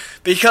moment.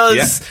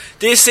 Because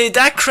they say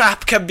that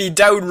crap can be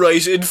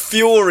downright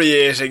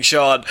infuriating,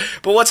 Sean.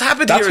 But what's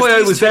happened here is... That's why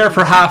I was there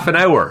for half an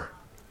hour.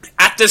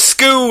 At the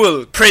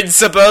school,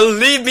 principal.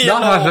 Leave me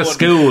alone. Not at a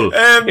school.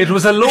 It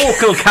was a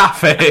local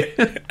cafe.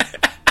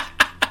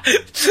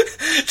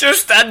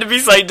 Just standing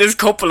beside this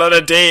couple on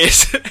a date.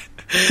 Sorry,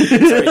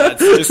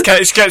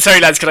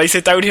 lads. Can I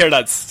sit down here,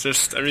 lads?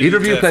 Either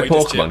of you play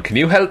Pokemon. Can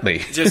you help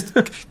me?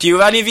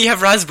 Do any of you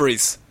have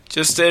raspberries?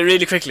 Just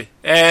really quickly.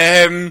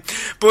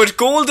 But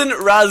golden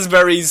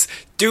raspberries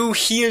do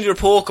heal your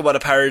Pokemon,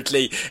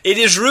 apparently. It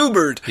is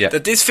rumoured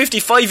that this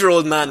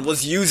 55-year-old man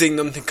was using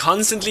them to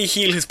constantly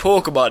heal his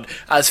Pokemon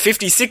as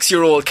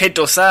 56-year-old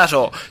Kento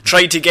Sato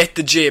tried to get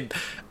the gym.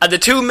 And the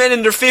two men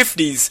in their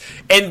 50s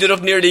ended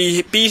up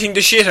nearly beating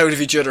the shit out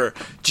of each other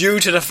due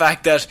to the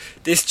fact that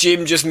this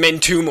gym just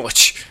meant too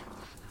much.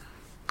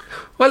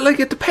 Well, like,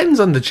 it depends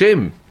on the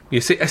gym.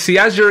 You see,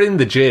 as you're in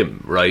the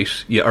gym, right,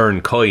 you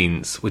earn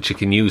coins, which you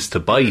can use to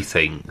buy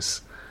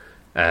things.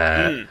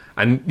 But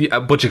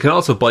you can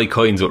also buy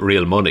coins with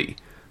real money.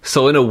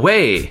 So in a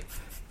way,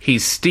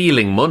 he's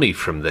stealing money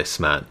from this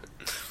man.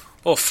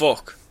 Oh,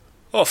 fuck.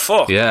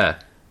 Yeah.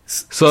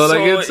 So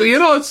like,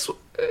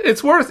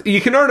 it's worth... You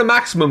can earn a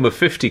maximum of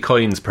 50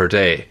 coins per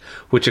day,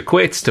 which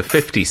equates to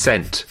 50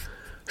 cents.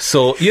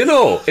 So, if you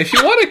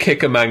want to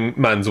kick a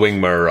man's wing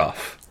mirror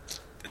off...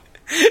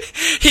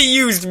 He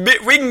used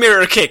wing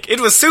mirror kick. It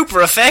was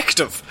super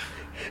effective.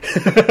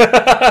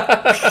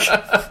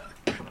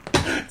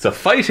 It's a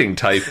fighting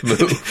type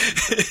move.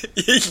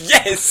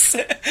 Yes!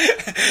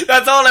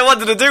 That's all I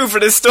wanted to do for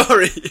this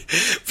story.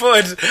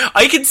 But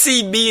I can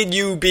see me and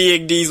you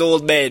being these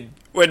old men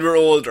when we're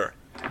older.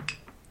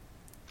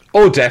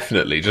 Oh,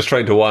 definitely. Just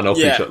trying to one-up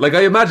each other. Like,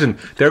 I imagine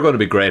they're going to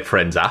be great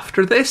friends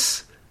after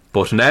this,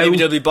 but now maybe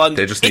they'll be bonded.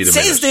 They just need it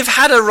says they've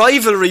had a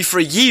rivalry for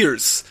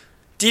years.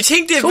 Do you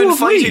think they've been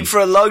fighting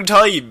for a long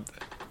time?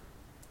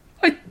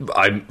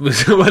 Well,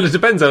 it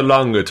depends how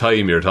long a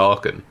time you're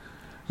talking.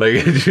 Like,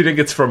 do you think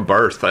it's from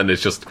birth and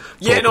it's just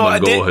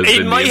Pokemon Go has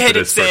been the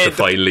impetus for it to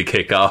finally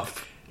kick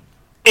off?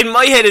 In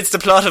my head, it's the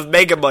plot of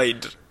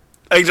Megamind.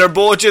 Like, they're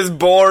both just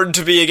born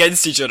to be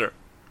against each other.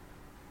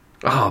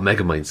 Oh,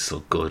 Megamind's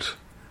so good.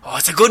 Oh,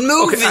 it's a good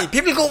movie. Okay,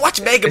 people go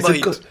watch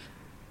Megamind.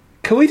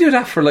 Can we do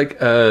that for, like,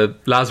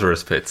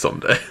 Lazarus Pit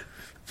someday?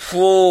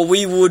 Oh,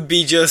 we would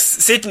be just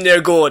sitting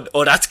there going,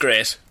 oh, that's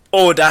great.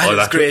 Oh,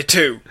 that's great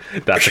too.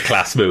 That's a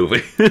class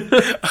movie.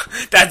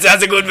 that's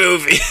a good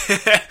movie.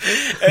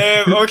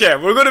 Okay,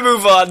 we're going to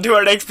move on to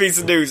our next piece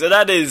of news, and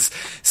that is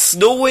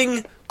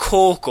snowing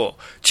cocoa.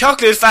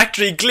 Chocolate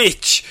factory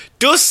glitch.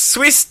 Dust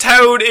Swiss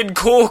town in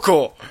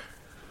cocoa.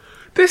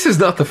 This is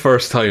not the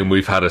first time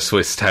we've had a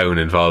Swiss town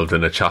involved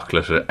in a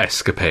chocolate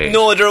escapade.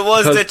 No, there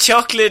was the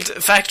chocolate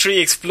factory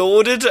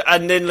exploded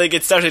and then like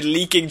it started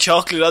leaking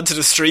chocolate onto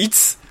the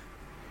streets.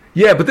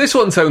 Yeah, but this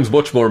one sounds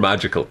much more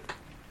magical.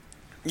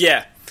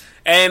 Yeah.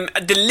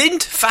 The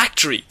Lindt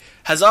factory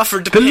has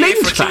offered to pay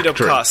for cleanup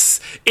costs.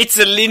 It's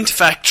a Lindt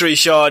factory,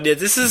 Sean. Yeah,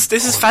 this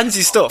is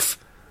fancy stuff.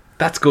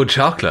 That's good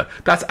chocolate.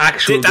 That's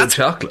actual good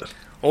chocolate.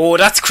 Oh,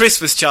 that's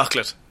Christmas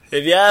chocolate.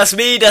 If you ask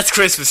me, that's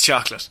Christmas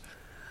chocolate.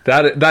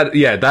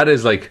 That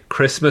is like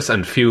Christmas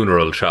and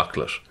funeral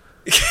chocolate.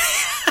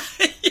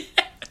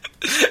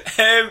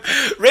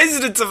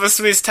 Residents of a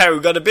Swiss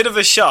town got a bit of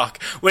a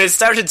shock when it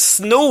started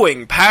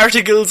snowing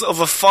particles of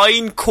a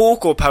fine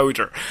cocoa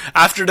powder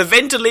after the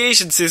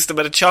ventilation system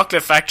at a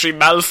chocolate factory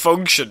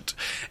malfunctioned.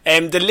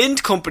 The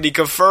Lindt company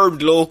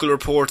confirmed local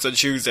reports on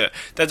Tuesday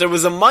that there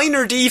was a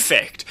minor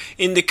defect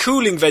in the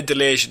cooling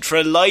ventilation for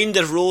a line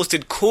that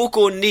roasted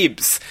cocoa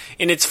nibs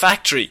in its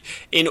factory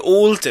in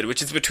Olten,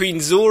 which is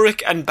between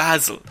Zurich and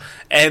Basel.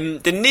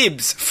 The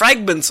nibs,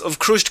 fragments of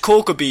crushed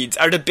cocoa beans,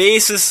 are the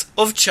basis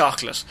of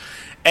chocolate.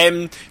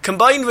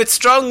 Combined with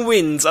strong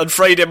winds on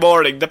Friday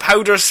morning, the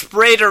powder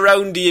spread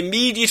around the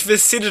immediate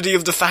vicinity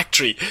of the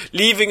factory,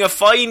 leaving a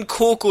fine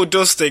cocoa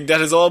dusting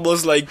that is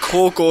almost like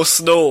cocoa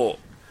snow.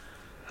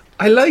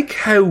 I like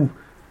how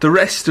the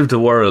rest of the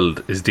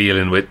world is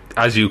dealing with,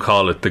 as you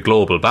call it, the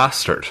global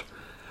bastard.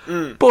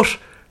 But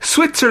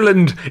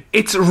Switzerland,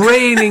 it's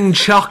raining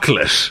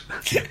chocolate.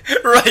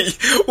 Right,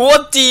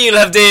 what deal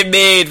have they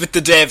made with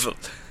the devil?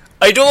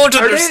 I don't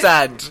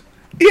understand.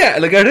 Yeah,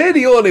 like, are they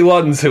the only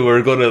ones who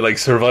are going to, like,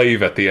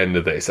 survive at the end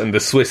of this, and the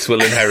Swiss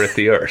will inherit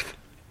the earth?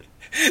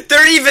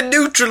 They're even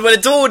neutral when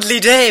it's only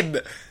them.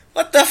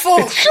 What the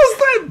fuck?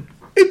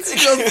 It's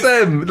just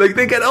them. Like,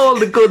 they get all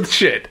the good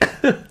shit.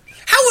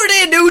 How are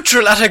they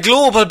neutral at a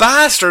global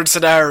bastard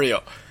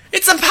scenario?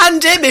 It's a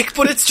pandemic,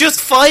 but it's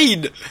just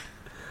fine.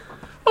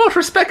 Oh, it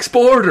respects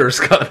borders,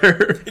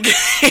 Connor.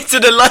 It's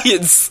an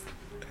alliance.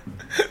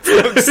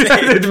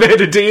 They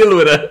made a deal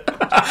with it.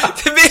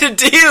 They made a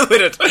deal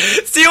with it.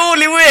 It's the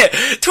only way.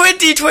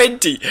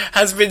 2020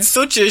 has been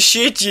such a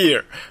shit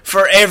year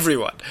for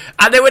everyone.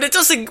 And then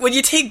when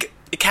you think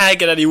it can't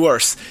get any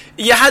worse,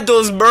 you had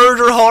those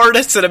murder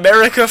hornets in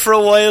America for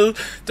a while.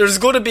 There's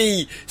going to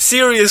be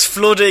serious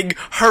flooding,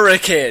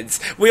 hurricanes.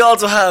 We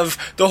also have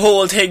the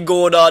whole thing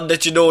going on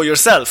that you know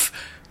yourself.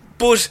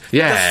 But the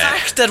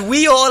fact that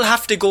we all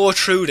have to go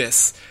through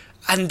this,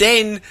 and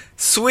then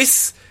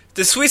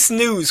the Swiss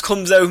news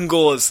comes out and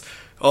goes,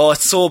 oh,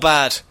 it's so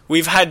bad.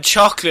 We've had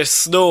chocolate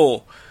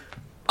snow.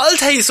 I'll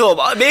tell you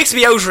something, it makes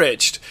me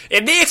outraged.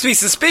 It makes me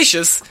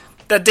suspicious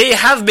that they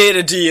have made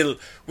a deal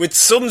with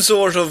some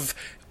sort of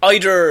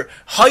either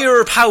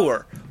higher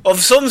power of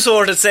some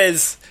sort that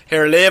says,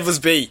 here, leave us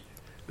be.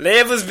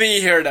 Leave us be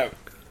here now.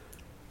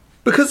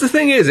 Because the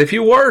thing is, if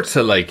you were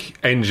to,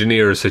 like,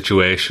 engineer a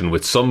situation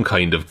with some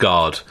kind of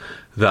god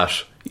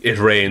that it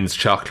rains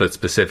chocolate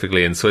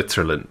specifically in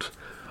Switzerland,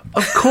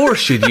 of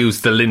course you'd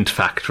use the Lindt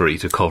factory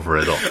to cover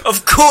it up.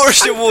 Of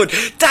course you would.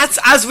 That's,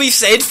 as we've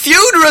said,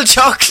 funeral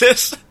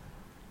chocolate.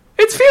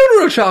 It's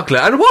funeral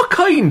chocolate. And what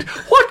kind,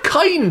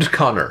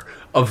 Connor,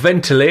 of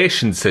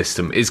ventilation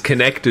system is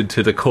connected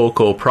to the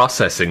cocoa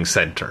processing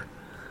centre?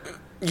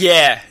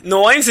 Yeah,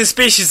 no, I'm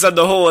suspicious on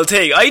the whole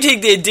thing. I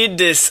think they did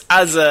this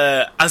as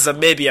a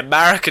maybe a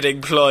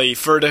marketing ploy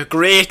for the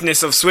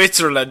greatness of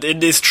Switzerland in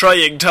these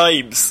trying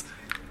times.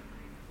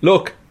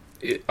 Look,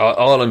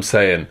 all I'm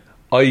saying,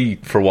 I,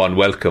 for one,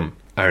 welcome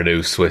our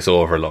new Swiss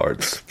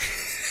overlords.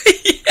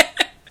 Yeah.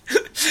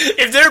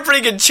 If they're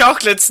bringing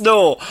chocolate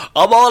snow,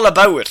 I'm all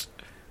about it.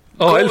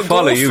 Oh, I'll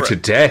follow you to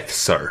death,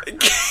 sir.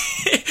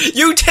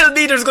 You tell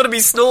me there's going to be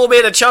snow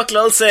made of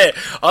chocolate, I'll say,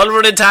 I'll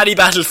run into any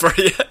battle for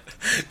you.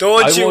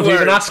 I won't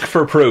even ask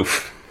for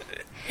proof.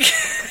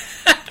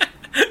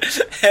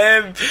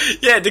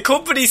 The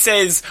company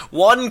says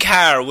one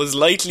car was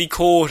lightly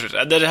coated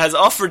and that it has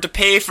offered to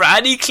pay for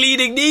any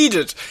cleaning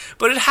needed,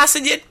 but it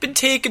hasn't yet been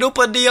taken up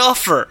on the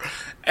offer.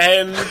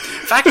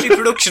 Factory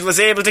production was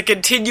able to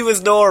continue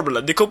as normal,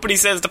 and the company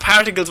says the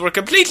particles were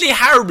completely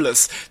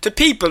harmless to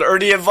people or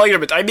the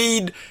environment. I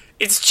mean,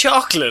 it's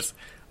chocolate.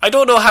 I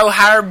don't know how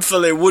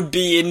harmful it would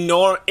be in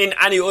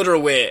any other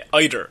way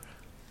either.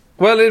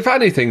 Well, if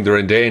anything, they're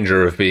in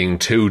danger of being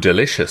too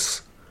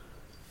delicious.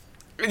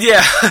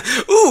 Yeah.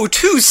 Ooh,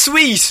 too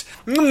sweet.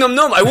 Nom nom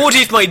nom. I won't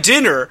eat my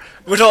dinner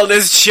with all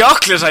this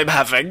chocolate I'm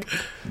having.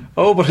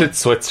 Oh, but it's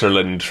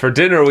Switzerland. For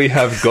dinner we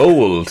have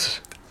gold.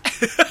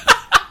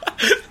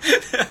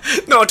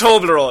 No,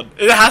 Toblerone.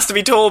 It has to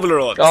be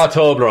Toblerone. Oh,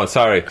 Toblerone.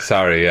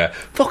 Sorry, yeah.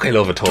 Fuck, I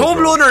love a Toblerone.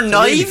 Toblerone or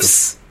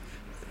knives?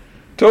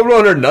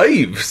 Toblerone or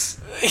knives?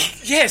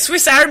 Yeah,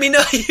 Swiss Army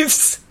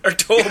knives or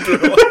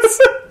Toblerones.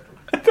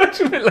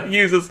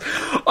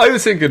 I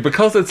was thinking,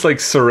 because it's like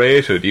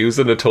serrated,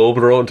 using a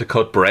Toblerone to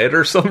cut bread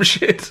or some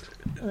shit.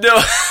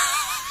 No.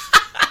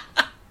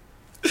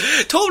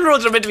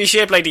 Toblerones are meant to be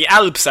shaped like the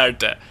Alps, aren't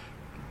they?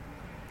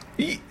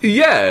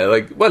 Yeah,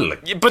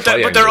 but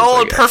they're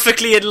all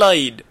perfectly in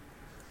line.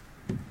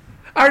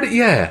 Are they?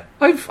 Yeah,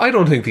 I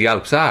don't think the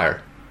Alps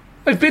are.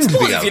 I've been to the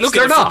Alps. If you look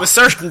at it from a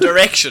certain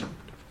direction.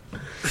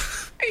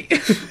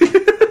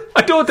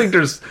 I don't think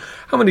there's...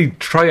 How many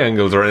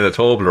triangles are in a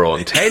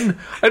Toblerone? 10?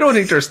 I don't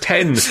think there's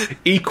 10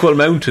 equal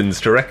mountains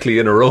directly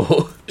in a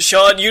row.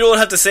 Sean, you don't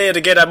have to say it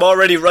again. I'm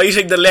already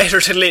writing the letter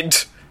to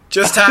Lind.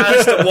 Just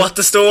ask them what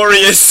the story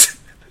is.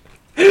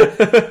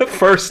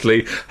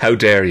 Firstly, how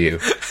dare you?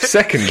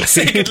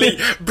 Secondly,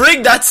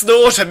 bring that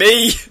snow to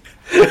me.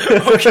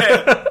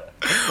 Okay.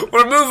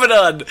 We're moving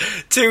on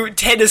to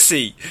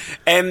Tennessee.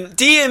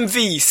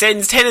 DMV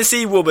sends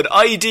Tennessee woman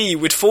ID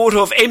with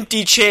photo of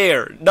empty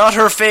chair, not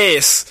her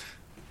face.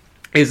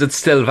 Is it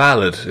still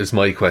valid, is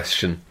my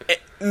question.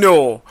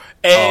 No.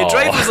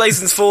 Driver's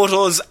license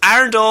photos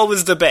aren't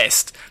always the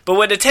best, but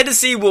when a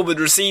Tennessee woman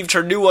received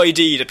her new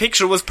ID, the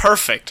picture was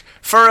perfect.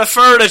 For a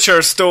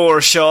furniture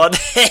store, Sean.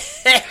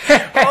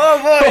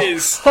 Oh,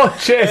 boys. Oh,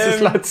 Jesus,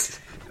 lads.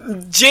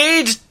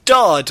 Jade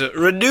Dodd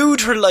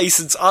renewed her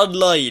license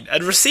online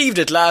and received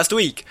it last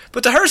week,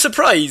 but to her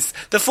surprise,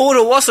 the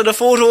photo wasn't a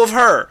photo of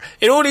her.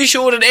 It only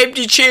showed an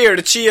empty chair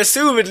that she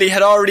assumedly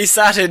had already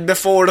sat in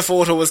before the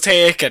photo was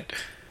taken.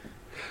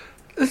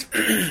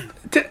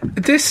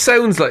 This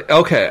sounds like...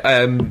 Okay,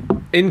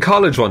 in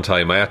college one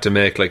time I had to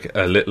make like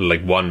a little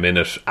 1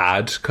 minute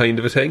ad kind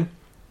of a thing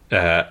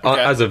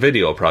as a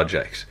video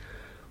project,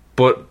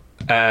 but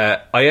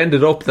I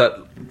ended up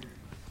that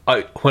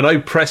when I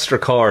pressed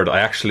record I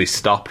actually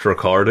stopped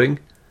recording,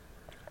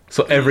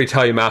 so every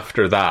time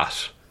after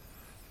that,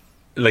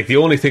 the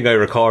only thing I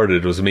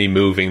recorded was me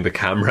moving the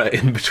camera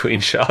in between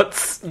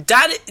shots.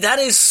 That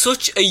is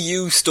such a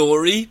you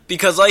story,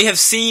 because I have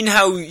seen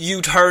how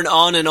you turn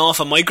on and off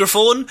a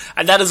microphone,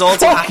 and that is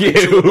also happened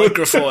to a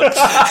microphone.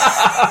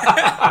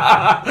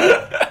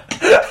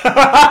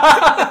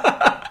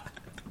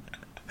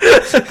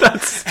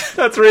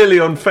 That's really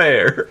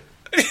unfair.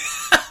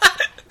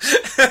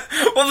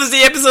 What was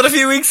the episode a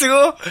few weeks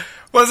ago?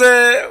 What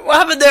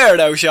happened there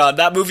now, Sean?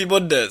 That movie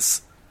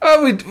Mondays.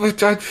 Oh, we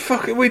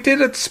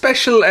did a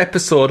special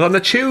episode on a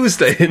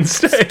Tuesday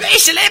instead.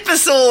 Special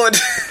episode.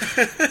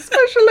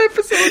 Special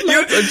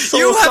episode.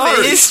 You have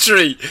a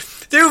history.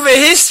 You have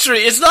a history.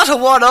 It's not a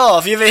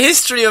one-off. You have a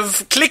history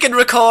of click and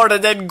record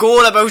and then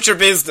go about your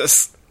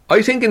business.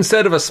 I think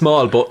instead of a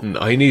small button,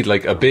 I need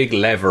a big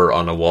lever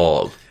on a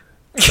wall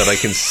that I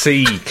can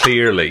see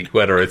clearly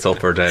whether it's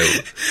up or down.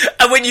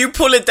 And when you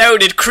pull it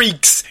down, it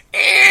creaks.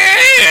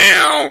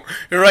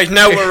 Right,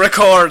 now we're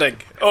recording.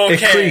 Okay.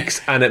 It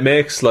creaks and it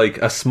makes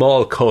a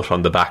small cut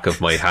on the back of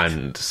my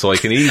hand, so I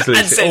can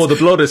easily say, the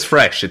blood is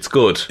fresh, it's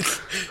good.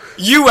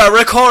 You are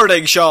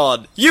recording,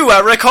 Sean. You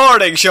are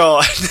recording,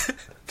 Sean.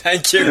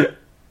 Thank you.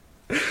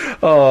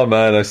 Oh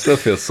man, I still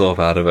feel so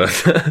bad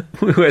about it.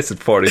 We wasted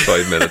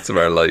 45 minutes of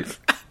our life.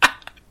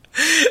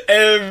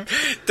 The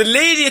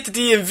lady at the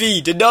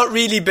DMV did not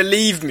really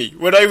believe me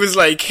when I was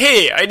like,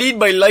 hey, I need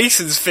my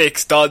license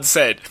fixed, Don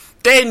said.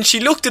 Then she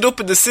looked it up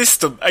in the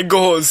system and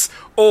goes,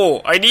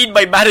 oh, I need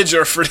my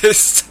manager for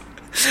this.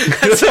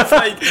 And she's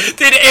like,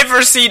 did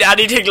ever seen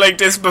anything like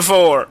this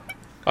before?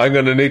 I'm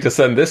going to need to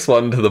send this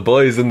one to the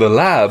boys in the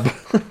lab.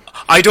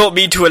 I don't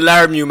mean to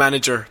alarm you,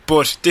 manager,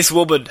 but this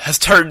woman has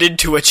turned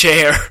into a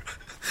chair.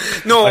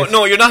 No,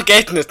 you're not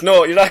getting it.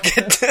 No, you're not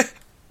getting it.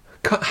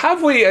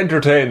 Have we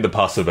entertained the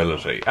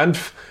possibility? And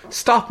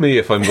stop me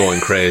if I'm going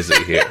crazy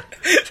here.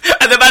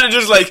 And the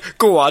manager's like,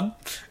 go on.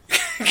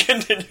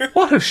 Continue.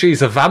 What if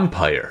she's a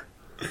vampire?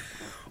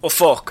 Oh,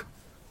 fuck.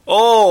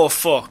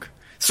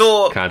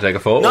 So, can't take a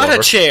photo. Not of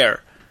her. A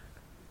chair.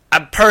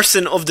 A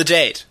person of the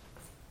dead.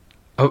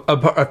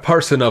 A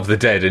person of the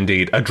dead,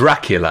 indeed. A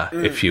Dracula,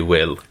 if you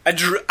will. A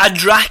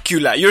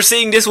Dracula. You're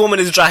saying this woman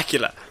is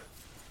Dracula?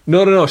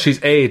 No.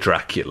 She's a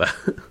Dracula.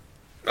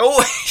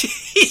 Oh,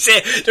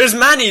 there's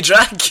many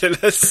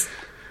Draculas.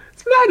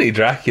 It's many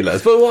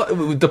Draculas, but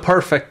what the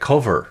perfect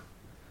cover?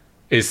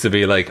 is to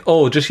be like,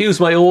 oh, just use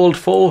my old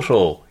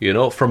photo,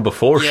 from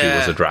before she Yeah.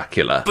 was a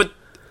Dracula. But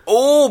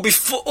so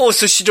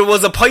there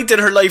was a point in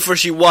her life where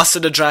she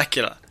wasn't a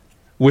Dracula.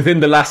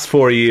 Within the last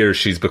 4 years,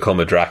 she's become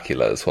a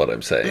Dracula, is what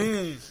I'm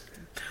saying.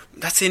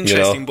 That's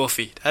interesting,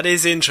 Buffy. That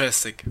is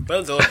interesting.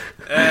 Well done.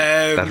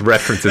 That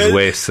reference is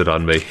wasted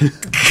on me.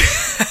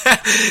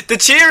 The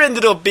chair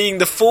ended up being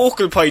the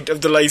focal point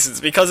of the licence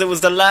because it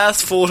was the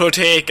last photo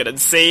taken and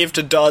saved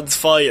to Dodd's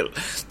file.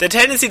 The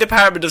Tennessee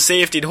Department of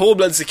Safety and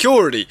Homeland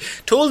Security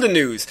told the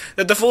news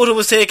that the photo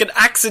was taken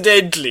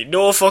accidentally.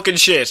 No fucking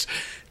shit.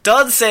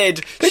 Dodd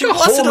said They she got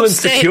wasn't Homeland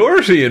upset.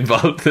 Security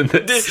involved in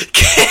this.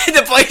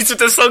 The boys with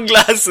the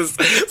sunglasses,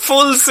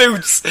 full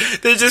suits,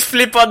 they just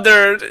flip on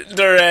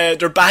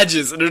their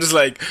badges and they're just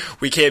like,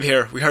 we came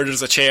here, we heard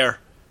there's a chair.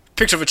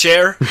 Picture of a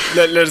chair,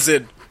 let us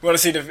in. We want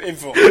to see the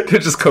info. They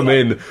just come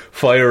in,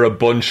 fire a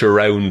bunch of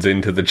rounds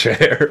into the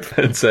chair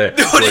and say,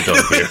 we're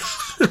done here.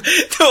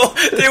 No,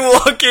 they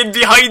walk in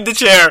behind the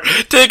chair,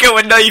 take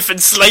out a knife and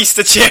slice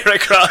the chair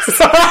across.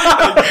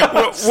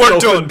 We're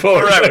done.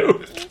 We're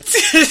out.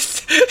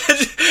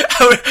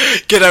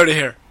 Get out of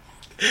here.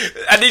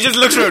 And he just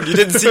looks around. You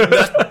didn't see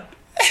that.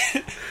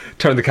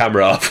 Turn the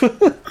camera off.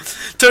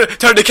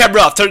 Turn the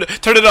camera off. Turn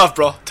it off,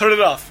 bro. Turn it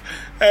off.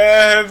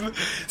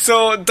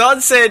 So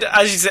Dodd said,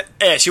 as she said,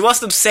 she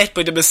wasn't upset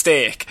by the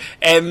mistake.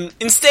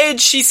 Instead,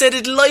 she said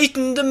it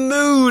lightened the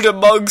mood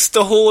amongst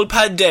the whole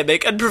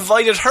pandemic and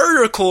provided her and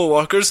her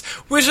co-workers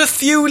with a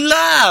few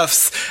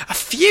laughs. A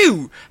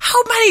few?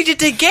 How many did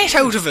they get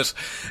out of it?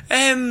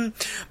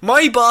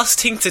 My boss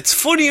thinks it's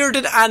funnier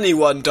than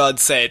anyone, Dodd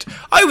said.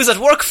 I was at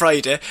work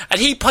Friday and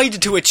he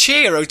pointed to a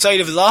chair outside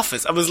of his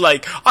office and was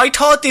like, I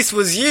thought this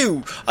was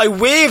you. I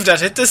waved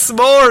at it this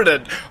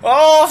morning.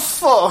 Oh,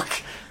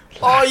 fuck.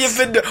 Oh,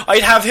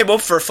 I'd have him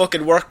up for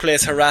fucking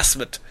workplace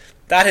harassment.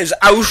 That is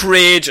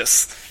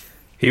outrageous.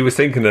 He was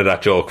thinking of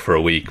that joke for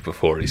a week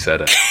before he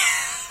said it.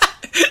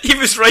 He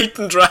was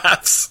writing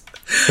drafts.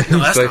 No,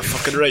 that's not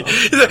fucking right.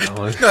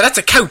 No, that's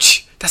a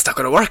couch. That's not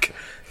going to work.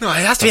 No,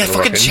 it has to be a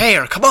fucking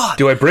chair. Come on.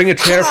 Do I bring a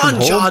chair from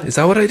home? John. Is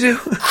that what I do?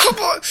 Come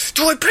on.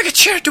 Do I bring a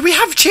chair? Do we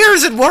have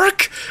chairs at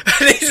work?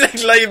 And he's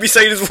like lying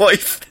beside his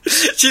wife.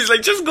 She's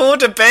like, just go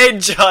to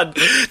bed, John.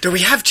 Do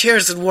we have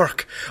chairs at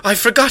work? I've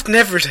forgotten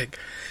everything.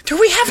 Do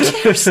we have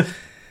chairs? Have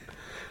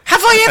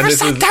I ever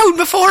sat down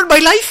before in my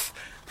life?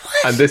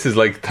 What? And this is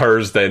like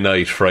Thursday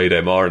night,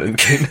 Friday morning.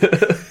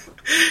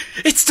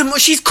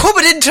 She's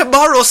coming in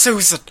tomorrow,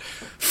 Susan.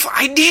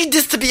 I need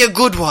this to be a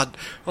good one.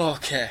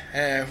 Okay.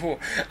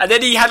 And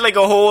then he had like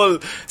a whole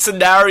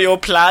scenario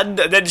planned,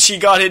 and then she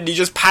got in and he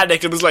just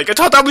panicked and was like, I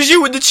thought that was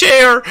you in the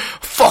chair.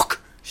 Fuck.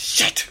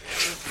 Shit.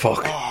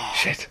 Fuck.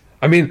 Shit.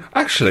 I mean,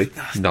 actually,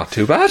 not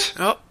too bad.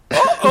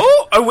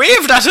 Oh, I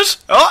waved at it.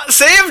 Oh,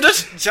 saved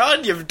it.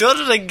 John, you've done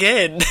it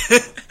again.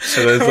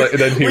 And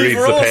then he reads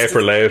the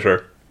paper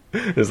later.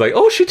 It's like,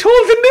 oh, she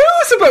told the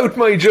news about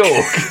my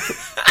joke.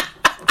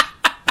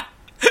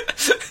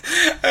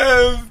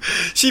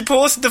 She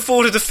posted the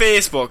photo to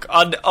Facebook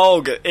on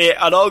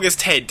August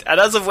 10th, and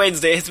as of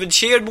Wednesday, it's been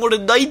shared more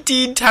than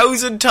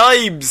 19,000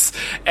 times.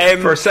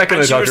 For a second,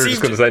 I thought you were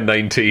just going to say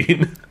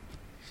 19.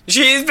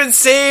 She has been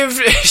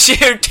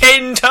shared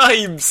 10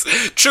 times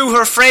through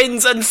her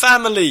friends and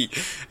family.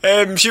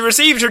 She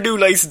received her new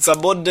licence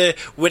on Monday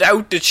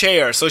without the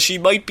chair, so she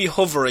might be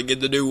hovering in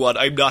the new one.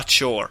 I'm not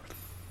sure.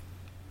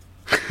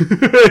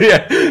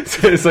 Yeah,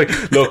 so it's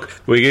like, look,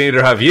 we can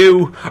either have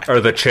you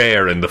or the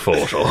chair in the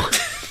photo.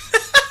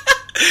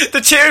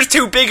 The chair's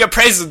too big a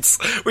presence.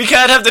 We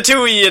can't have the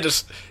two of you in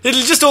it.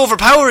 It'll just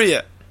overpower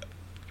you.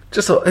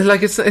 Just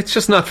like it's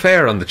just not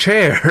fair on the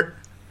chair.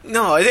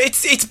 No,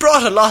 it's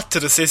brought a lot to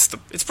the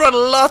system. It's brought a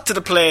lot to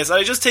the place.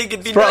 I just think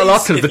it'd be brought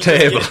nice a lot to the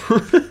table.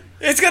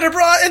 It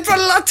brought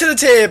a lot to the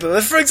table.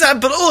 For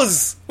example,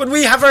 us, when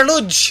we have our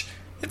lunch,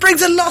 it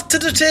brings a lot to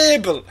the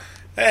table.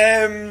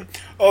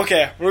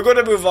 Okay, we're going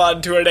to move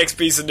on to our next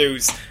piece of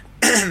news.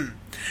 And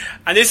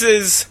this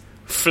is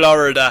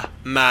Florida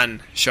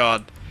man,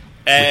 Sean.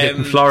 We're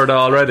hitting Florida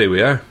already,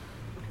 we are.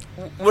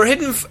 We're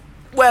hitting...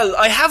 Well,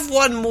 I have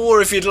one more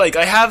if you'd like.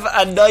 I have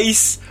a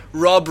nice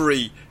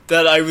robbery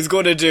that I was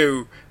going to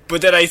do,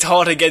 but then I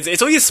thought against it.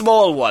 It's only a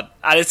small one,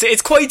 and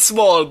it's quite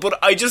small, but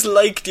I just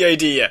like the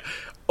idea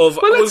of...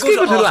 Well, let's we'll give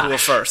go it to a Ottawa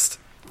lash. first.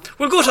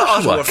 We'll go to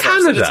Ottawa first.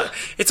 Canada.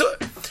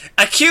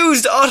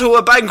 Accused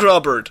Ottawa bank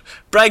robber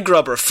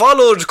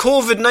followed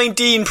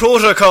COVID-19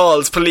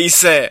 protocols, police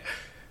say.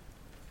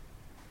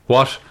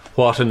 What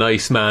a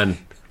nice man.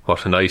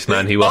 What a nice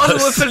man he was.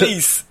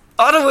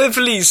 Ottawa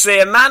police say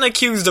a man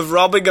accused of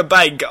robbing a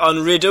bank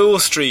on Rideau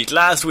Street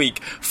last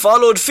week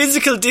followed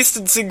physical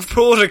distancing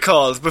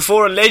protocols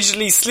before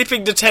allegedly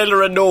slipping the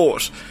teller a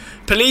note.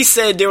 Police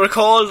said they were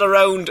called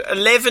around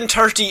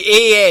 11:30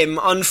 a.m.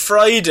 on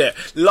Friday.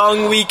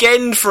 Long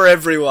weekend for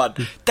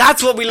everyone.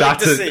 That's what we like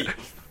to see.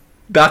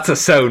 That's a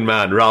sound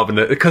man robbing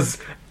it,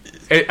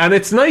 and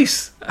it's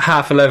nice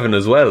 11:30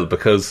 as well,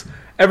 because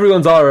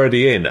everyone's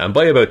already in, and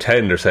by about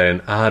 10 they're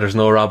saying, there's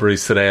no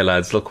robberies today,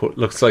 lads.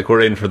 Looks like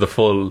we're in for the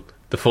full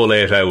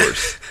 8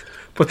 hours.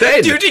 But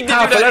then, Do you think they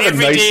half do that 11,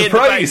 every nice day in the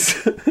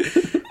surprise.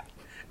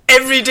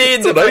 Every day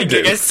in the That's what I bank do.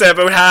 it gets to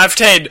about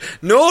 10:30.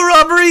 No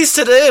robberies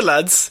today,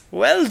 lads.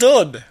 Well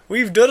done.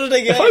 We've done it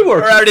again.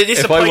 Or are they if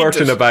disappointed? I worked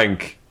in a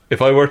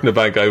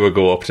bank, I would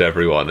go up to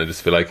everyone and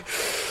just be like,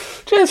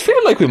 "Gents,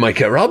 feel like we might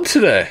get robbed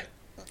today."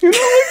 You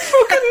know,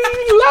 fucking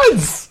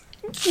lads.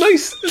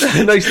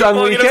 Nice long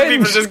Oh, you know,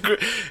 weekend. people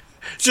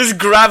just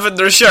grabbing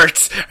their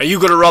shirts. Are you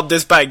going to rob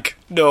this bank?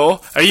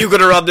 No. Are you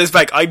going to rob this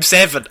bank? I'm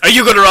 7. Are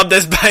you going to rob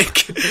this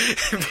bank?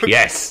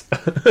 Yes.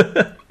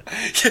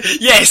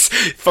 Yes.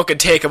 Fucking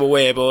take him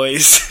away,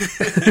 boys.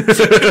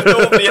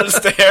 Nobody else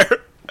there.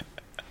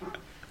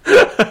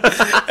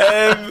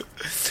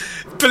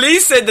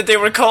 Police said that they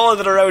were called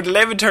at around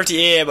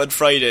 11:30am on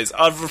Fridays.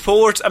 On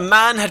report, a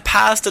man had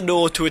passed a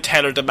note to a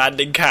teller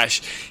demanding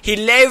cash. He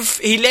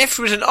left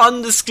with an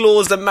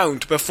undisclosed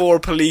amount before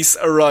police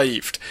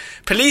arrived.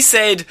 Police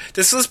said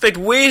the suspect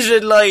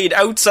waited in line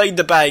outside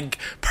the bank,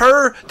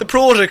 per the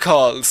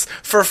protocols,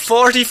 for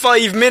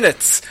 45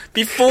 minutes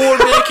before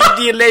making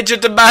the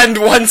alleged demand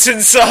once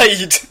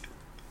inside.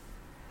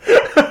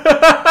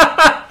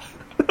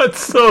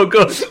 That's so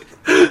good.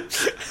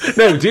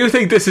 Now, do you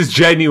think this is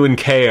genuine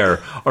care,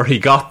 or he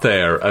got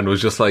there and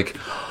was just like,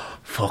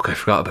 fuck, I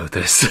forgot about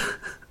this?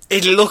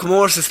 It'll look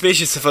more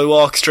suspicious if I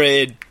walk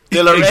straight in.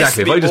 They'll arrest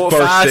Exactly, if me I just more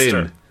burst faster.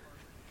 in,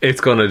 it's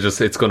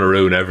gonna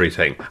ruin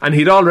everying. And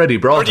he'd already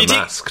brought do a you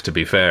think- mask, to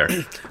be fair.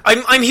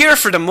 I'm here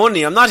for the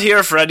money. I'm not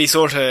here for any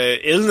sort of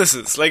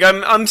illnesses. Like I'm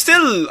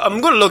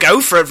going to look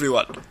out for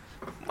everyone.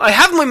 I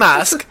have my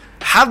mask,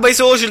 have my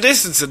social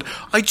distancing.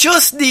 I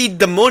just need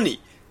the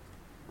money.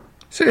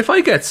 See, if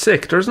I get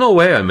sick, there's no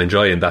way I'm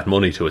enjoying that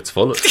money to its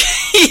fullest.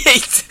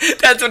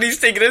 That's what he's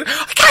thinking.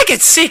 I can't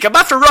get sick. I'm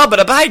after robbing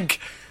a bank.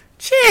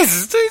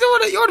 Jesus, you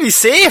want to be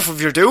safe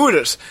if you're doing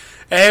it.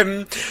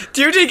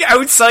 Do you think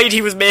outside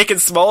he was making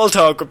small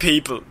talk with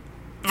people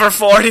for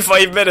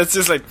 45 minutes?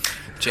 Just like,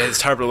 jeez, it's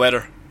terrible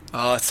weather.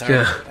 Oh, it's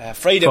terrible. Yeah.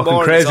 Friday Fucking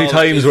morning. crazy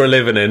times we're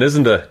living in,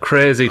 isn't it?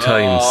 Crazy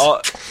times.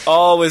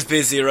 Always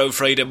busy around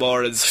Friday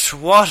mornings.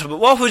 What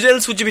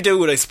else would you be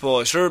doing, I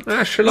suppose? Sure,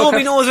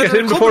 nobody knows when Get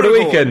in they're before the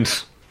coming or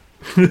weekend.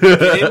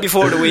 Get in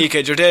before the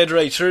weekend, you're dead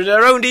right. Sure,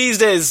 around these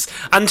days.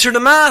 And through the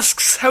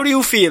masks, how do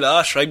you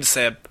feel? Sure, I'm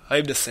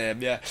the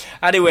same, yeah.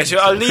 Anyway, sure,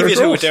 I'll leave you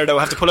to it there now.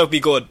 I have to pull out me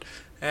gun.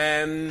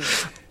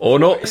 Oh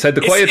no, said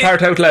the quiet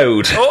part out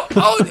loud.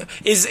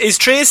 Is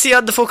Tracy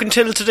on the fucking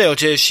till today? Oh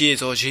jeez, she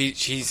is. Oh,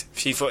 she's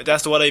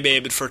that's the one I'm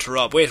aiming for to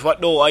rob. Wait, what?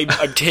 No, I'm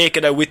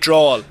taking a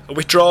withdrawal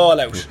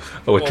out.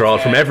 A withdrawal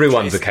from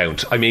everyone's Tracy.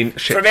 account. I mean,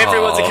 shit. From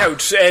everyone's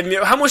account.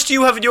 How much do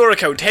you have in your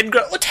account? 10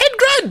 grand. Oh, 10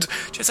 grand.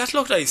 Jeez, that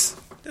look nice.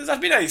 Does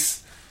that be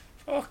nice?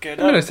 Okay,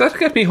 That'll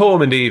get me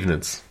home in the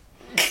evenings.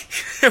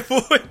 It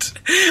would.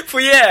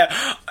 But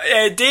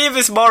yeah,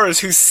 Davis Morris,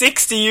 who's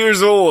 60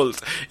 years old,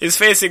 is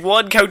facing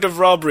one count of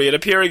robbery and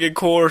appearing in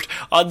court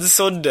on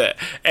Sunday.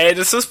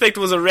 The suspect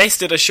was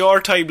arrested a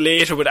short time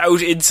later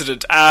without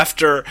incident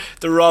after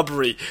the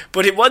robbery.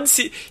 But once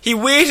he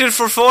waited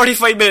for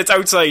 45 minutes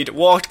outside,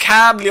 walked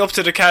calmly up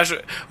to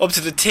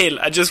the till,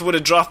 and just would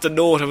have dropped the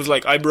note and was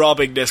like, "I'm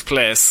robbing this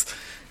place."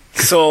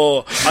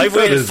 So I've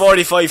waited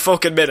 45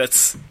 fucking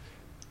minutes.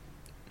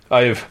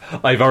 I've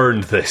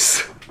earned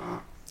this.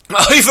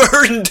 I've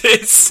earned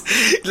this.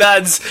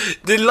 Lads,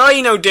 the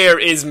line out there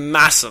is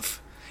massive.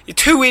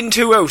 2 in,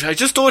 2 out. I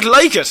just don't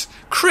like it.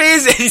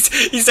 Crazy.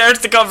 He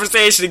starts the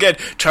conversation again.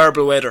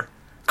 Terrible weather.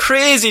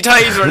 Crazy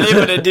times we're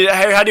living in.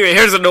 Anyway,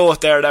 here's a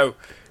note there now.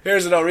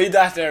 Read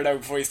that there now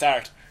before you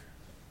start.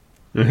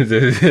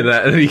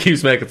 He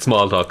keeps making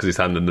small talk because he's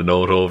handing the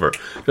note over.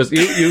 Just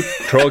you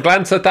throw a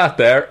glance at that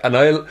there, and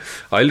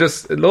I'll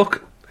just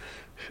look.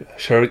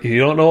 Sure, you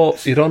don't know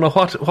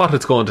what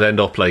it's going to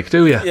end up like,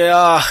 do you?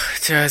 Yeah,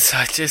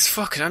 just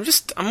fucking.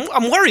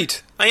 I'm worried.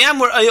 I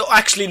am. I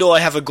actually know I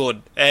have a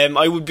gun.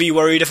 I would be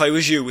worried if I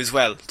was you as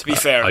well. To be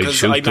fair,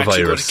 because I'm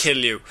actually going to kill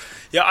you.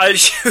 Yeah, I'm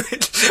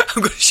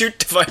going to shoot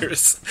the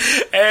virus.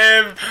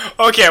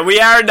 Okay, we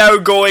are now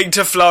going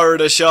to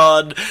Florida,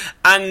 Sean,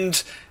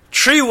 and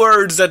 3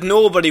 words that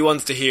nobody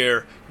wants to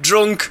hear: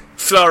 drunk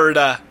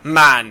Florida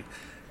man.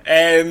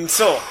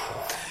 So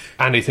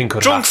anything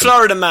could drunk happen.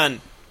 Florida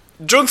man.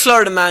 Drunk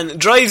Florida man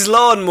drives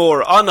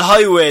lawnmower on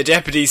highway,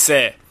 deputies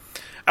say.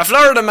 A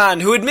Florida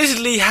man who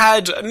admittedly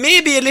had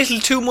maybe a little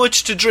too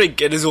much to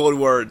drink, in his own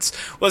words,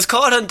 was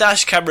caught on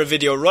dash camera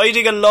video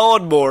riding a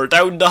lawnmower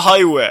down the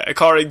highway,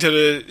 according to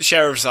the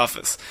sheriff's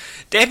office.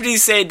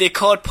 Deputies said they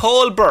caught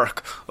Paul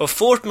Burke of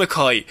Fort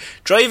McCoy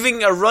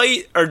driving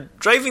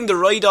the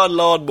ride-on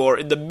lawnmower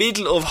in the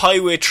middle of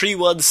Highway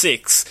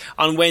 316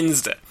 on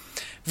Wednesday.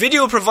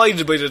 Video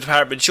provided by the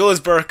department shows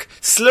Burke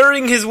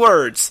slurring his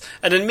words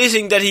and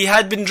admitting that he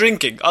had been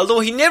drinking, although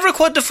he never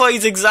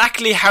quantifies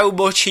exactly how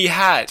much he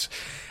had.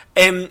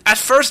 At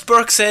first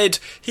Burke said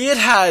he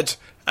had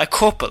a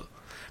couple,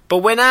 but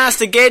when asked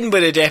again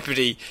by the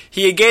deputy,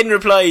 he again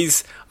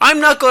replies,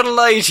 "I'm not going to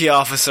lie to you,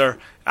 officer,"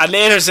 and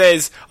later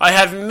says, "I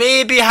have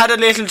maybe had a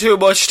little too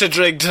much to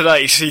drink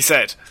tonight," he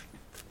said.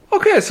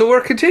 Okay, so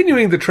we're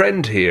continuing the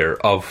trend here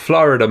of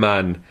Florida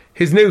man.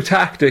 His new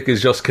tactic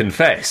is just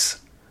confess.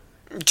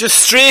 just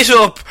straight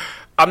up,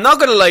 I'm not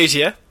going to lie to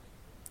you.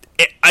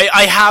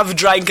 I have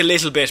drank a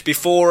little bit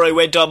before I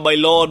went on my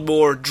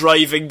lawnmower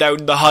driving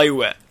down the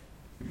highway.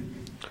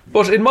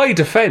 But in my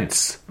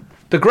defence,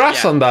 the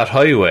grass on that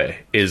highway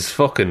is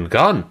fucking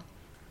gone.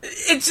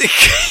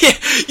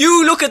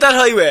 You look at that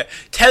highway.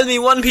 Tell me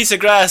one piece of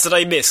grass that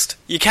I missed.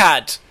 You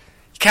can't.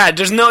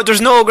 There's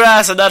no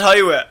grass on that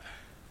highway.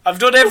 I've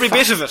done every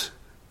bit of it.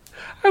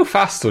 How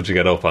fast would you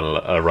get up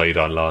on a ride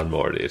on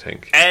lawnmower, do you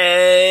think?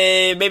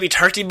 Maybe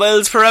 30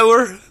 miles per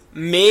hour.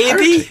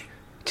 Maybe. 30?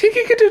 Think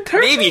you could do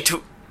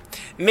 30?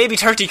 Maybe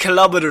 30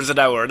 kilometres an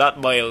hour, not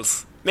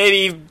miles.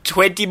 Maybe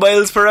 20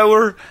 miles per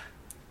hour.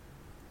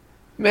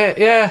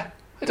 Yeah.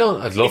 I'd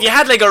love. If you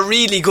had like a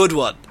really good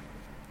one.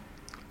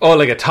 Oh,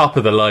 like a top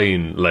of the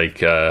line,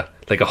 like a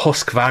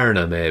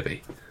Husqvarna,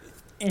 maybe.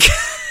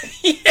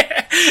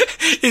 Yeah.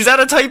 Is that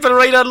a type of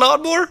ride on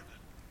lawnmower?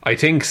 I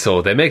think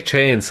so. They make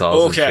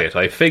chainsaws and shit.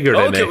 I figure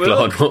they make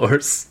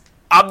lawnmowers.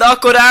 I'm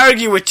not going to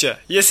argue with you.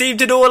 You seem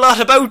to know a lot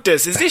about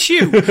this. Is this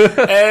you?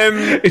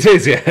 It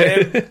is,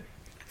 yeah.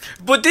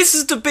 But this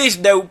is the bit.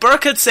 Now,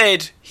 Burke had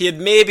said he had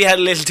maybe had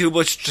a little too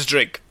much to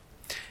drink.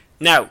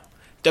 Now,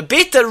 the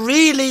bit that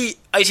really,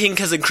 I think,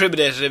 has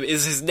incriminated him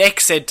is his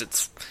next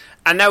sentence.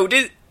 And now,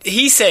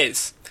 he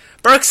says,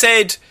 Burke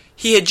said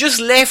he had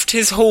just left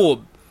his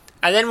home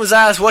and then was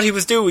asked what he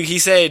was doing. He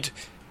said,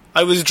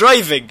 I was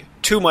driving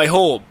to my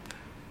home.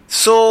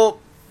 So,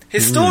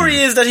 his story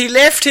is that he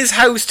left his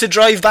house to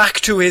drive back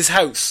to his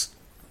house.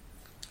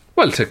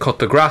 Well, to cut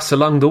the grass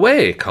along the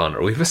way,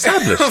 Connor. We've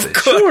established it,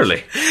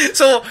 surely.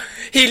 So,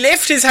 he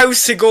left his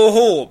house to go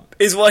home,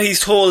 is what he's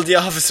told the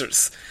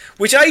officers.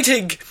 Which I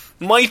think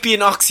might be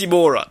an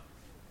oxymoron.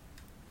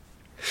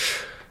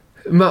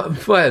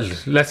 Well,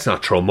 let's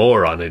not throw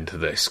moron into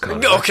this,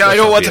 Connor. Okay, I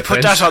don't want to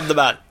put that on the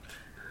man.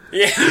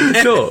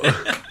 Yeah. No.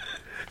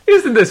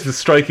 Isn't this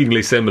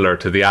strikingly similar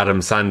to the Adam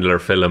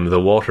Sandler film The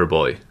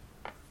Waterboy?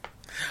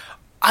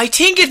 I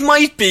think it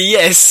might be,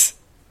 yes.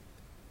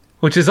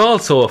 Which is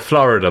also a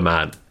Florida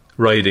man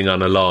riding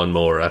on a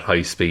lawnmower at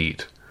high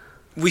speed.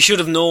 We should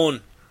have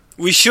known.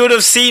 We should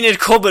have seen it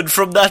coming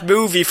from that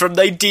movie from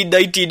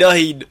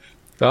 1999.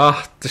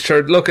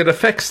 Sure, look, it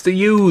affects the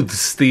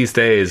youths these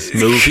days,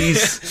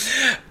 movies.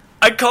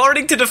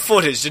 According to the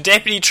footage, the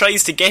deputy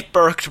tries to get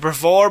Burke to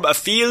perform a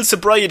field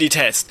sobriety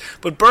test,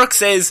 but Burke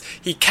says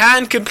he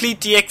can't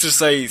complete the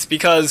exercise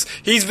because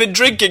he's been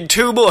drinking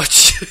too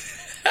much.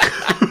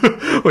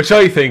 Which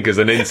I think is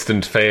an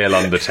instant fail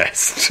on the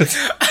test.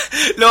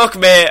 Look,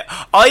 mate,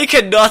 I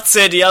cannot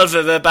say the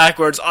alphabet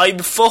backwards. I'm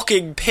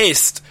fucking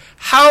pissed.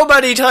 How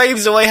many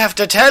times do I have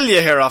to tell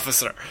you here,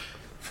 officer?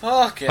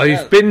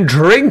 I've been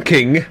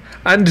drinking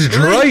and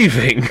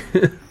driving.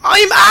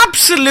 I'm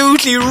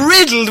absolutely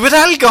riddled with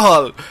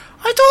alcohol.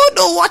 I don't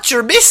know what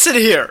you're missing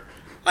here.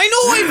 I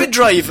know I've been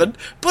driving,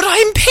 but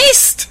I'm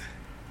pissed.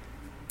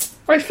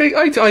 I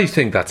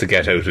think that's a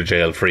get out of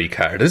jail free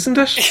card, isn't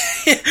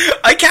it?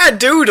 I can't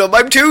do them,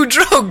 I'm too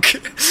drunk.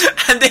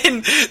 And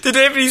then the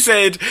deputy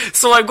said,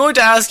 so I'm going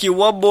to ask you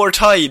one more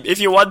time if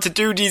you want to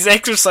do these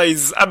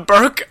exercises. And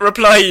Burke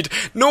replied,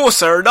 no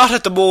sir, not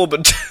at the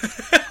moment.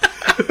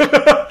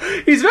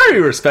 He's very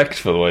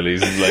respectful while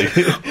he's like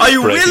I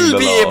will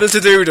be able to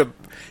do them.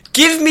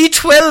 Give me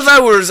 12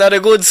 hours and a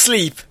good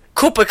sleep,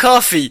 cup of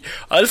coffee,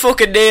 I'll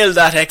fucking nail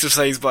that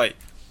exercise by.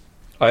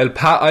 I'll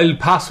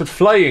pass with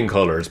flying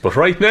colours, but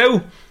right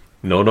now,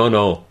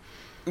 no.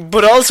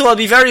 But also I'll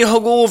be very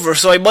hungover,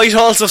 so I might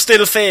also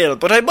still fail,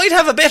 but I might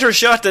have a better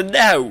shot than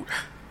now.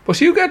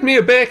 But you get me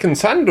a bacon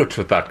sandwich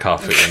with that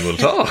coffee and we'll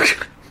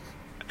talk.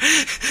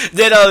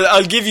 Then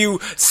I'll give you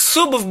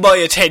some of my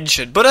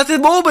attention, but at the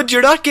moment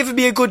you're not giving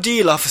me a good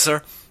deal,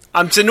 officer.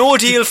 It's a no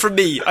deal from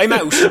me, I'm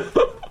out.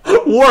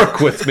 Work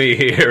with me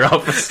here,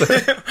 officer.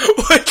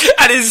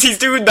 And as he's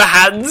doing the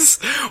hands,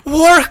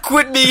 work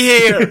with me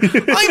here.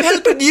 I'm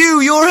helping you,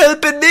 you're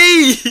helping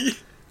me.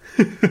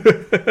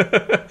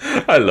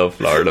 I love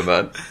Florida,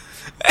 man.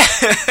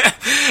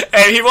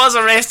 He was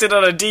arrested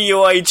on a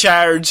DUI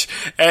charge,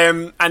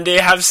 and they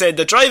have said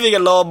that driving a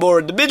lawnmower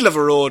in the middle of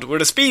a road where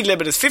the speed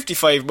limit is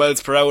 55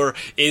 miles per hour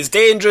is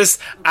dangerous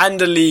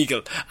and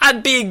illegal,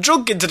 and being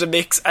drunk into the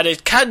mix, and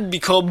it can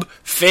become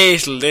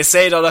fatal, they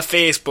said on a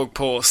Facebook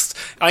post.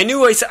 I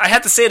knew I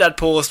had to say that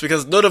post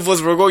because none of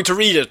us were going to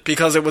read it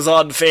because it was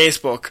on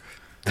Facebook.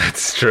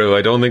 That's true.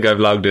 I don't think I've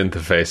logged into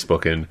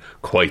Facebook in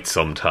quite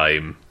some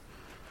time.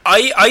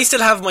 I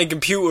still have my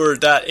computer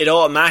that it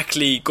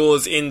automatically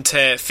goes into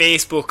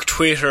Facebook,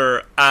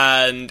 Twitter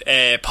and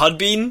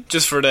Podbean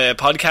just for the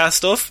podcast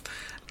stuff.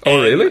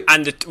 Oh, really?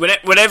 And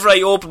whenever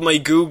I open my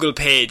Google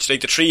page,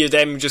 like the three of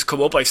them just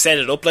come up, I've set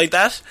it up like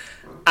that,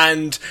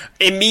 and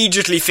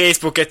immediately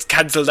Facebook gets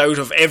cancelled out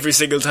of every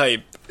single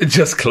time.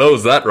 Just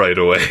close that right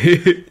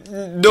away.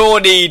 No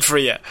need for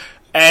you.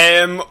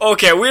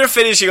 Okay, we're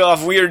finishing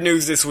off weird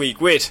news this week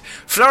with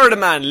Florida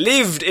man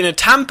lived in a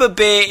Tampa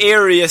Bay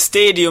area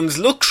stadium's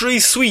luxury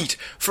suite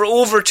for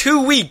over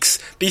 2 weeks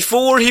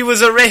before he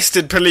was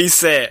arrested, police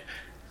say.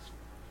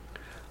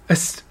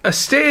 A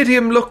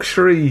stadium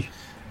luxury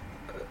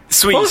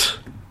suite. What?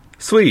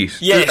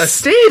 suite? Yes. A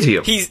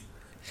stadium?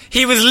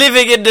 He was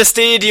living in the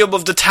stadium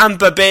of the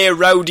Tampa Bay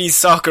Rowdies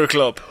Soccer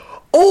Club.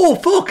 Oh,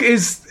 fuck,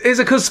 is it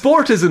because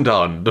sport isn't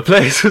on? The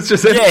place was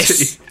just empty.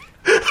 Yes.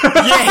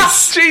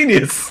 Yes.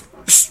 Genius.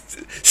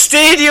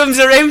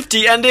 Stadiums are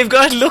empty and they've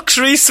got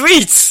luxury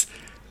suites.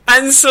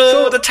 And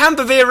so the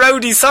Tampa Bay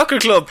Rowdies Soccer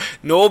Club,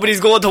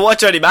 nobody's going to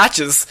watch any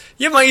matches.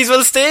 You might as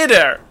well stay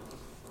there.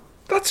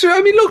 That's true.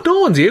 I mean, look, no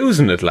one's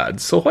using it,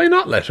 lads, so why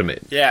not let him in?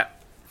 Yeah.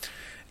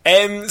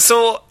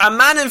 So, a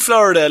man in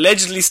Florida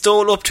allegedly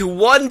stole up to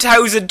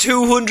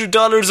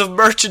 $1,200 of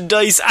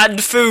merchandise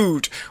and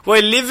food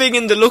while living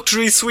in the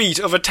luxury suite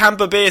of a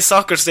Tampa Bay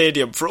soccer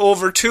stadium for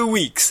over 2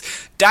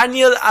 weeks.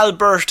 Daniel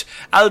Albert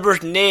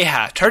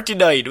Neha,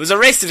 39, was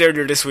arrested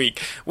earlier this week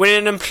when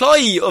an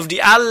employee of the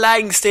Al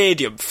Lang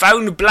Stadium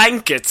found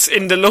blankets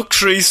in the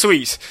luxury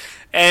suite.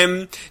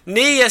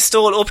 Neha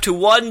stole up to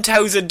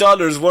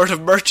 $1,000 worth of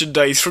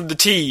merchandise from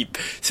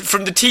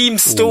the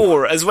team's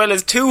store, as well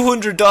as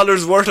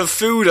 $200 worth of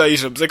food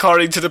items,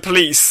 according to the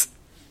police.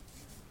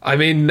 I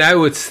mean,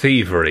 now it's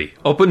thievery.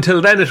 Up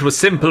until then, it was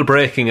simple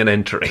breaking and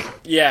entering.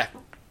 Yeah.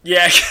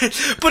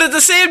 But at the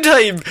same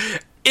time,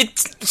 it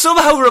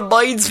somehow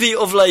reminds me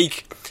of,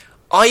 like,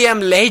 I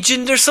Am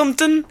Legend or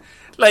something.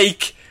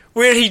 Like,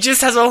 where he just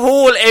has a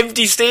whole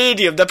empty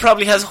stadium that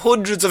probably has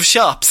hundreds of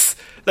shops,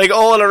 like,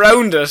 all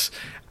around it,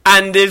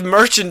 and there's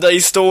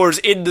merchandise stores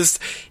in this,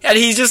 and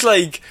he's just,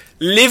 like,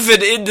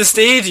 living in the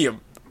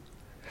stadium.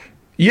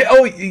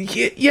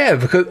 Yeah,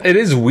 because it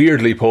is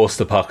weirdly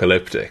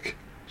post-apocalyptic.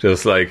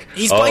 Just like...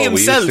 He's by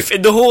himself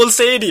in the whole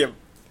stadium.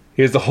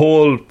 He has the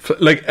whole...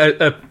 Like,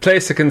 a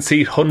place that can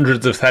seat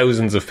hundreds of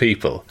thousands of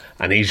people,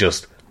 and he's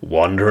just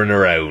wandering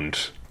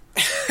around.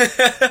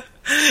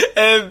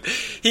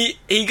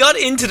 He got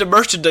into the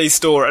merchandise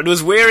store and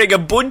was wearing a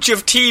bunch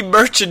of team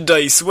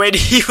merchandise when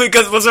he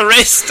was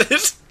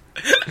arrested.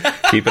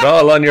 Keep it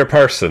all on your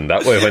person.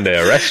 That way when they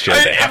arrest you,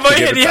 they have to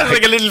give it back. He has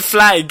like a little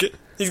flag.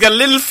 He's got a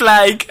little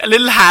flag, a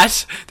little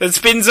hat that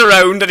spins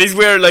around, and he's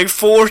wearing like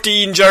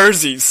 14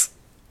 jerseys.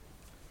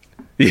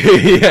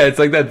 Yeah, it's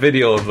like that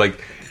video of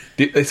like...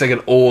 It's like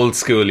an old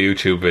school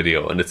YouTube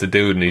video, and it's a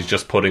dude and he's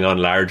just putting on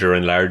larger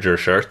and larger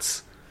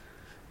shirts.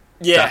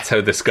 Yeah. That's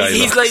how this guy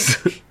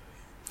looks. Like...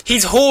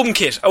 He's home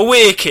kit,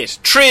 away kit,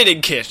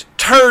 training kit,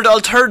 third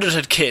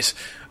alternative kit.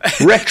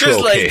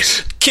 Retro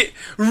kit.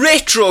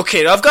 Retro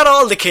kit. I've got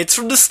all the kits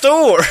from the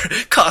store.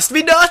 Cost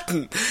me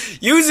nothing.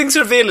 Using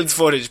surveillance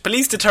footage,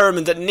 police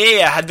determined that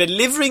Neha had been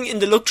living in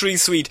the luxury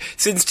suite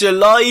since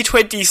July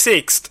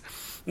 26th.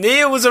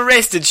 Neha was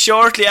arrested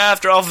shortly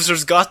after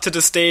officers got to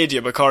the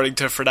stadium, according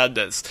to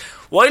Fernandez.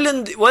 While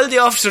the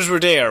officers were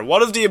there,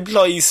 one of the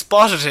employees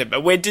spotted him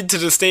and went into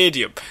the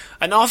stadium.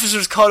 And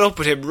officers caught up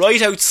with him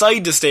right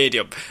outside the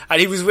stadium,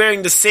 and he was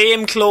wearing the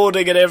same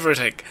clothing and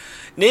everything.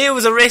 Neha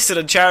was arrested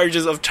on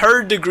charges of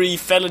third-degree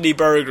felony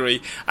burglary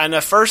and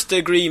a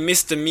first-degree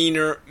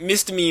misdemeanor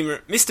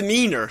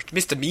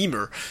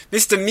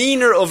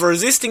of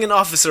resisting an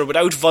officer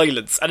without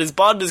violence, and his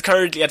bond is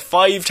currently at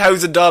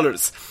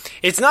 $5,000.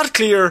 It's not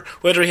clear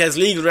whether he has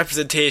legal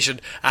representation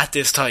at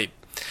this time.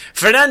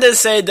 Fernandez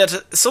said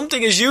that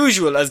something as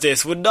usual as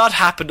this would not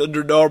happen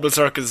under normal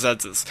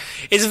circumstances.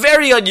 It's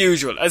very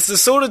unusual, as the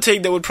sort of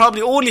thing that would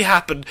probably only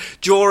happen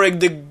during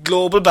the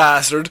global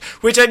bastard,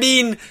 which, I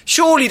mean,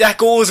 surely that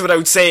goes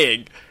without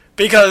saying,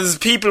 because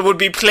people would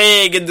be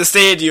playing in the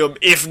stadium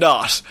if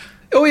not.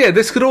 Oh yeah,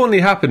 this could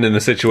only happen in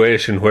a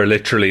situation where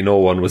literally no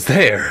one was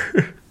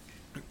there.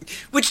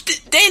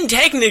 Which then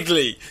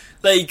technically,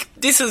 like,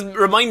 this has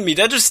reminded me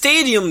that there's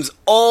stadiums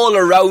all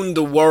around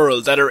the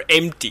world that are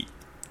empty,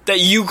 that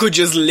you could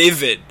just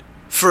live in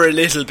for a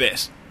little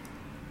bit.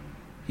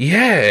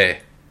 Yeah.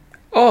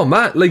 Oh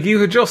man, like you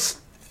could just...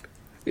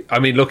 I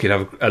mean, look, you'd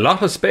have a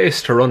lot of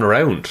space to run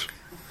around.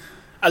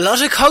 A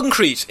lot of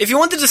concrete. If you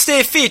wanted to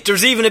stay fit,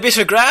 there's even a bit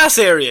of grass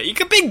area. You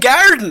could big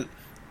garden.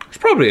 There's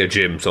probably a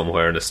gym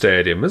somewhere in a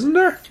stadium, isn't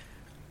there?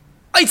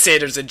 I'd say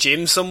there's a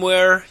gym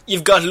somewhere.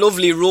 You've got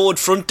lovely road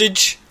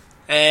frontage.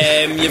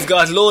 You've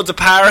got loads of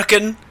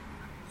parking.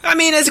 I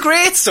mean, it's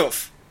great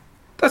stuff.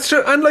 That's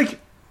true. And like,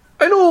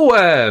 I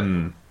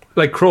know,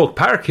 like Croke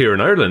Park here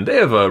in Ireland, they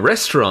have a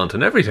restaurant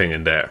and everything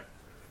in there.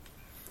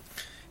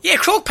 Yeah,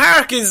 Croke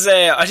Park is,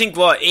 I think,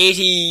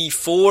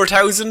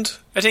 84,000,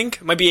 I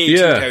think? Might be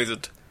 82,000. Yeah.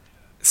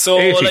 So,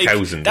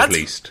 80,000 at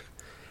least.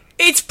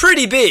 It's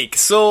pretty big.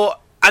 So,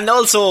 and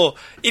also,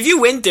 if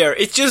you went there,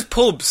 it's just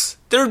pubs.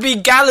 There would be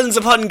gallons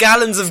upon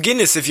gallons of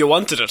Guinness if you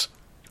wanted it.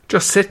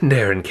 Just sitting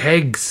there in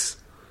kegs.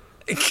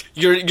 I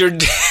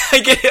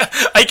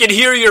can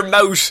hear your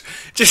mouth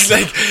just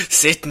like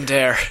sitting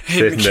there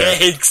in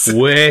kegs,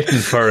 waiting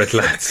for it,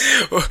 lads.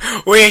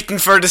 Waiting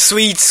for the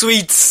sweet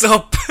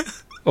sup.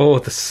 Oh,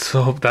 the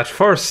sup! That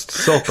first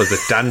sup as it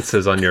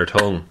dances on your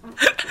tongue.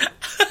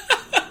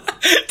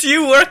 Do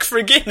you work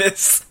for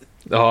Guinness?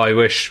 Oh, I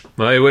wish,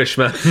 man.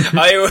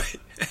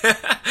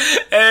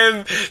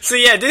 So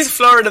yeah, this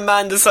Florida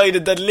man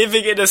decided that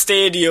living in a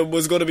stadium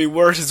was going to be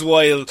worth his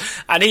while,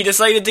 and he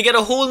decided to get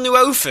a whole new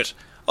outfit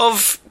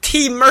of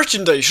team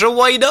merchandise. Sure,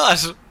 why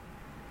not?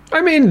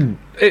 I mean,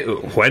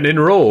 when in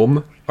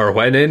Rome, or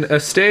when in a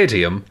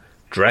stadium,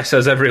 dress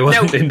as everyone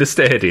Now, in the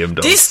stadium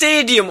does. This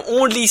stadium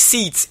only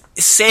seats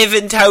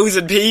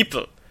 7,000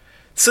 people.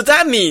 So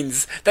that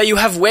means that you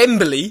have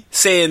Wembley,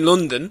 say in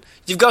London,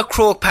 you've got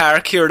Croke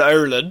Park here in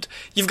Ireland,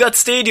 you've got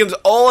stadiums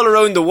all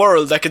around the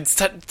world that can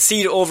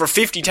seat over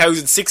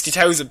 50,000,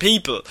 60,000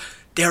 people.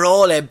 They're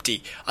all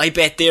empty. I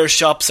bet their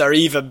shops are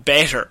even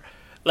better.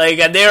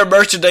 And their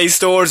merchandise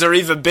stores are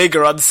even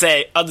bigger on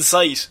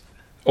site.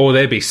 Oh,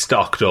 they'd be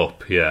stocked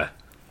up, yeah.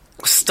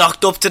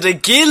 Stocked up to the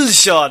gills,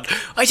 Sean.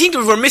 I think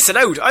that we're missing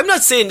out. I'm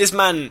not saying this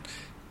man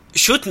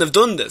shouldn't have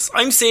done this.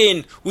 I'm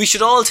saying we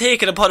should all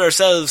take it upon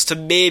ourselves to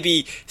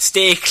maybe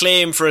stake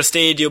claim for a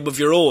stadium of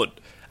your own.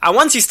 And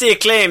once you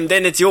stake claim,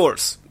 then it's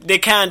yours. They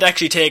can't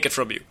actually take it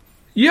from you.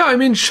 Yeah, I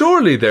mean,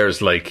 surely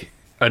there's,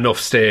 enough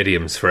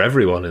stadiums for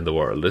everyone in the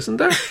world, isn't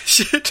there?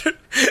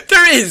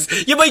 There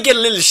is. You might get a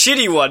little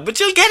shitty one, but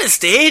you'll get a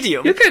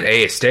stadium. You'll get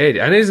a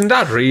stadium. And isn't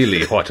that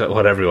really what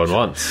everyone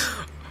wants?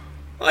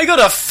 I got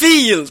a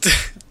field.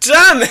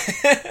 Damn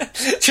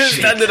it. Just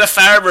stand in a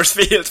farmer's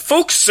field.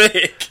 Fuck's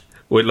sake.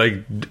 With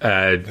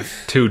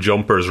 2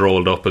 jumpers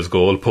rolled up as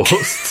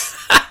goalposts.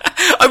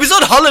 I was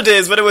on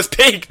holidays when it was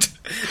picked.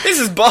 This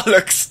is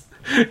bollocks.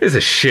 This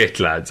is shit,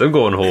 lads. I'm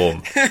going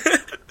home.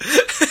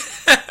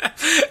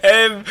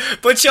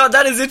 But Sean,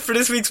 that is it for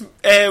this week's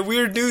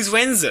Weird News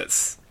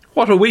Wednesdays.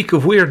 What a week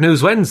of Weird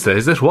News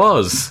Wednesdays it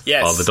was.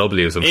 Yes. All the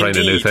W's, I'm trying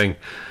a new thing.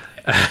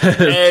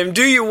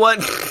 Do you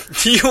want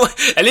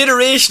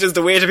alliteration is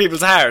the way to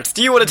people's hearts.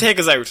 Do you want to take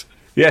us out?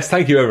 Yes,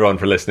 thank you everyone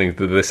for listening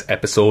to this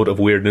episode of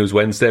Weird News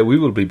Wednesday. We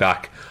will be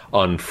back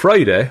on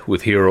Friday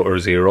with Hero or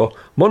Zero,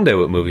 Monday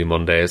with Movie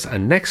Mondays,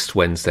 and next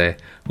Wednesday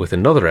with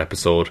another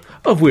episode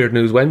of Weird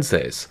News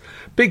Wednesdays.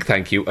 Big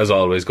thank you, as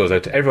always, goes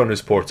out to everyone who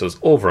supports us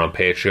over on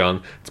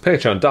Patreon. It's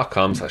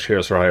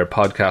patreon.com/Heroes for Hire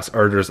podcast,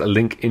 or there's a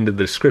link in the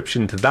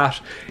description to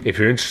that if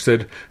you're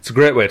interested. It's a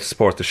great way to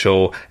support the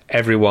show.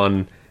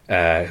 Everyone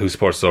who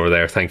supports us over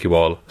there, thank you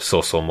all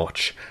so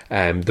much.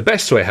 The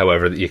best way,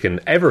 however, that you can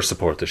ever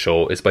support the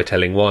show is by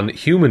telling one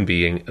human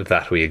being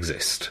that we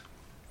exist.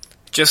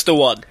 Just the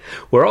one.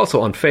 We're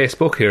also on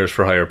Facebook, Heroes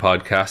for Hire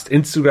Podcast,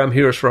 Instagram,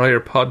 Heroes for Hire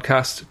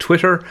Podcast,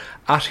 Twitter,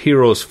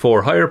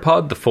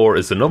 @Heroes4HirePod, the 4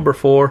 is the number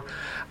 4,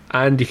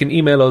 and you can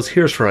email us,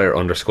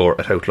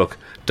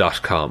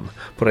 heroesforhire_@outlook.com.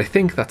 But I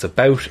think that's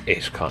about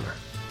it, Connor.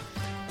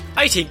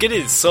 I think it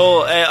is.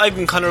 So, I've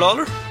been Conor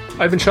Lawler.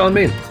 I've been Sean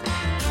Mean.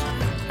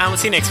 And we'll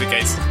see you next week,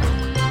 guys.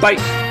 Bye.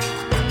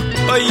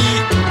 Bye.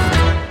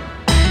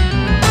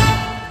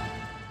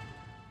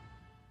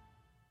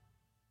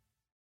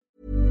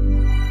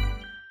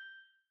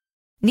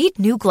 Need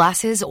new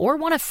glasses or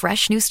want a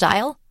fresh new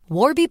style?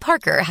 Warby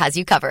Parker has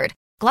you covered.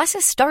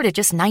 Glasses start at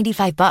just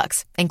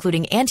 $95,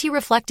 including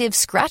anti-reflective,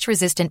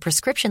 scratch-resistant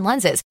prescription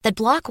lenses that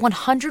block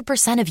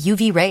 100% of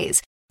UV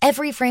rays.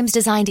 Every frame's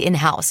designed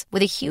in-house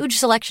with a huge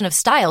selection of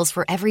styles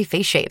for every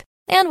face shape.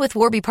 And with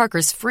Warby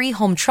Parker's free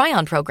home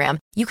try-on program,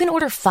 you can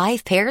order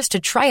 5 pairs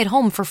to try at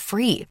home for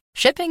free.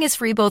 Shipping is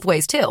free both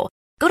ways, too.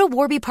 Go to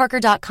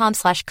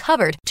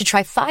warbyparker.com/covered to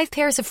try 5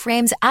 pairs of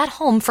frames at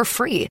home for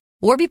free.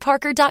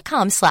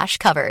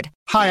 warbyparker.com/covered.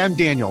 Hi, I'm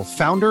Daniel,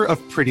 founder of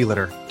Pretty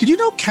Litter. Did you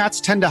know cats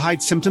tend to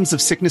hide symptoms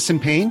of sickness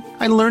and pain?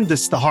 I learned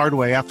this the hard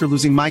way after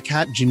losing my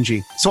cat,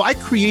 Gingy. So I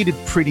created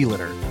Pretty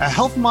Litter, a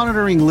health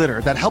monitoring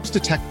litter that helps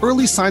detect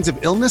early signs of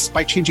illness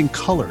by changing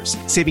colors,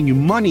 saving you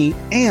money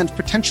and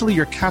potentially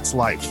your cat's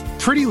life.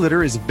 Pretty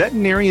Litter is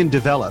veterinarian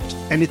developed,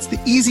 and it's the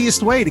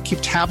easiest way to keep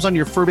tabs on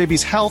your fur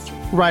baby's health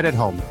right at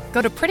home.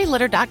 Go to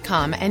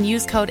prettylitter.com and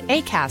use code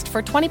ACAST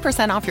for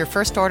 20% off your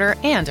first order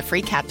and a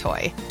free cat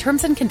toy.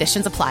 Terms and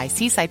conditions apply.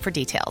 See site for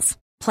details.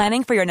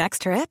 Planning for your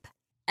next trip?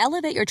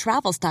 Elevate your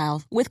travel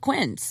style with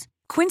Quince.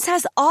 Quince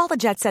has all the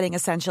jet-setting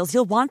essentials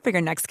you'll want for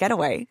your next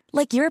getaway,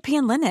 like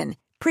European linen,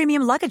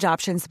 premium luggage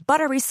options,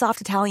 buttery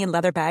soft Italian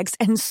leather bags,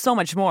 and so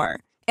much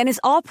more. And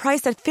is all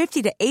priced at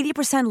 50 to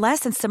 80% less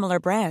than similar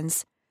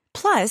brands.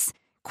 Plus,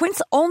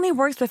 Quince only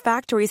works with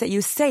factories that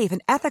use safe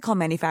and ethical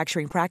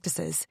manufacturing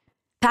practices.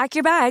 Pack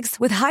your bags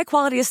with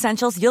high-quality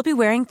essentials you'll be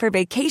wearing for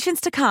vacations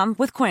to come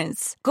with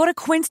Quince. Go to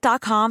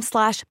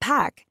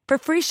quince.com/pack for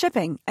free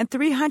shipping and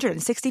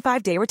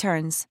 365-day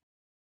returns.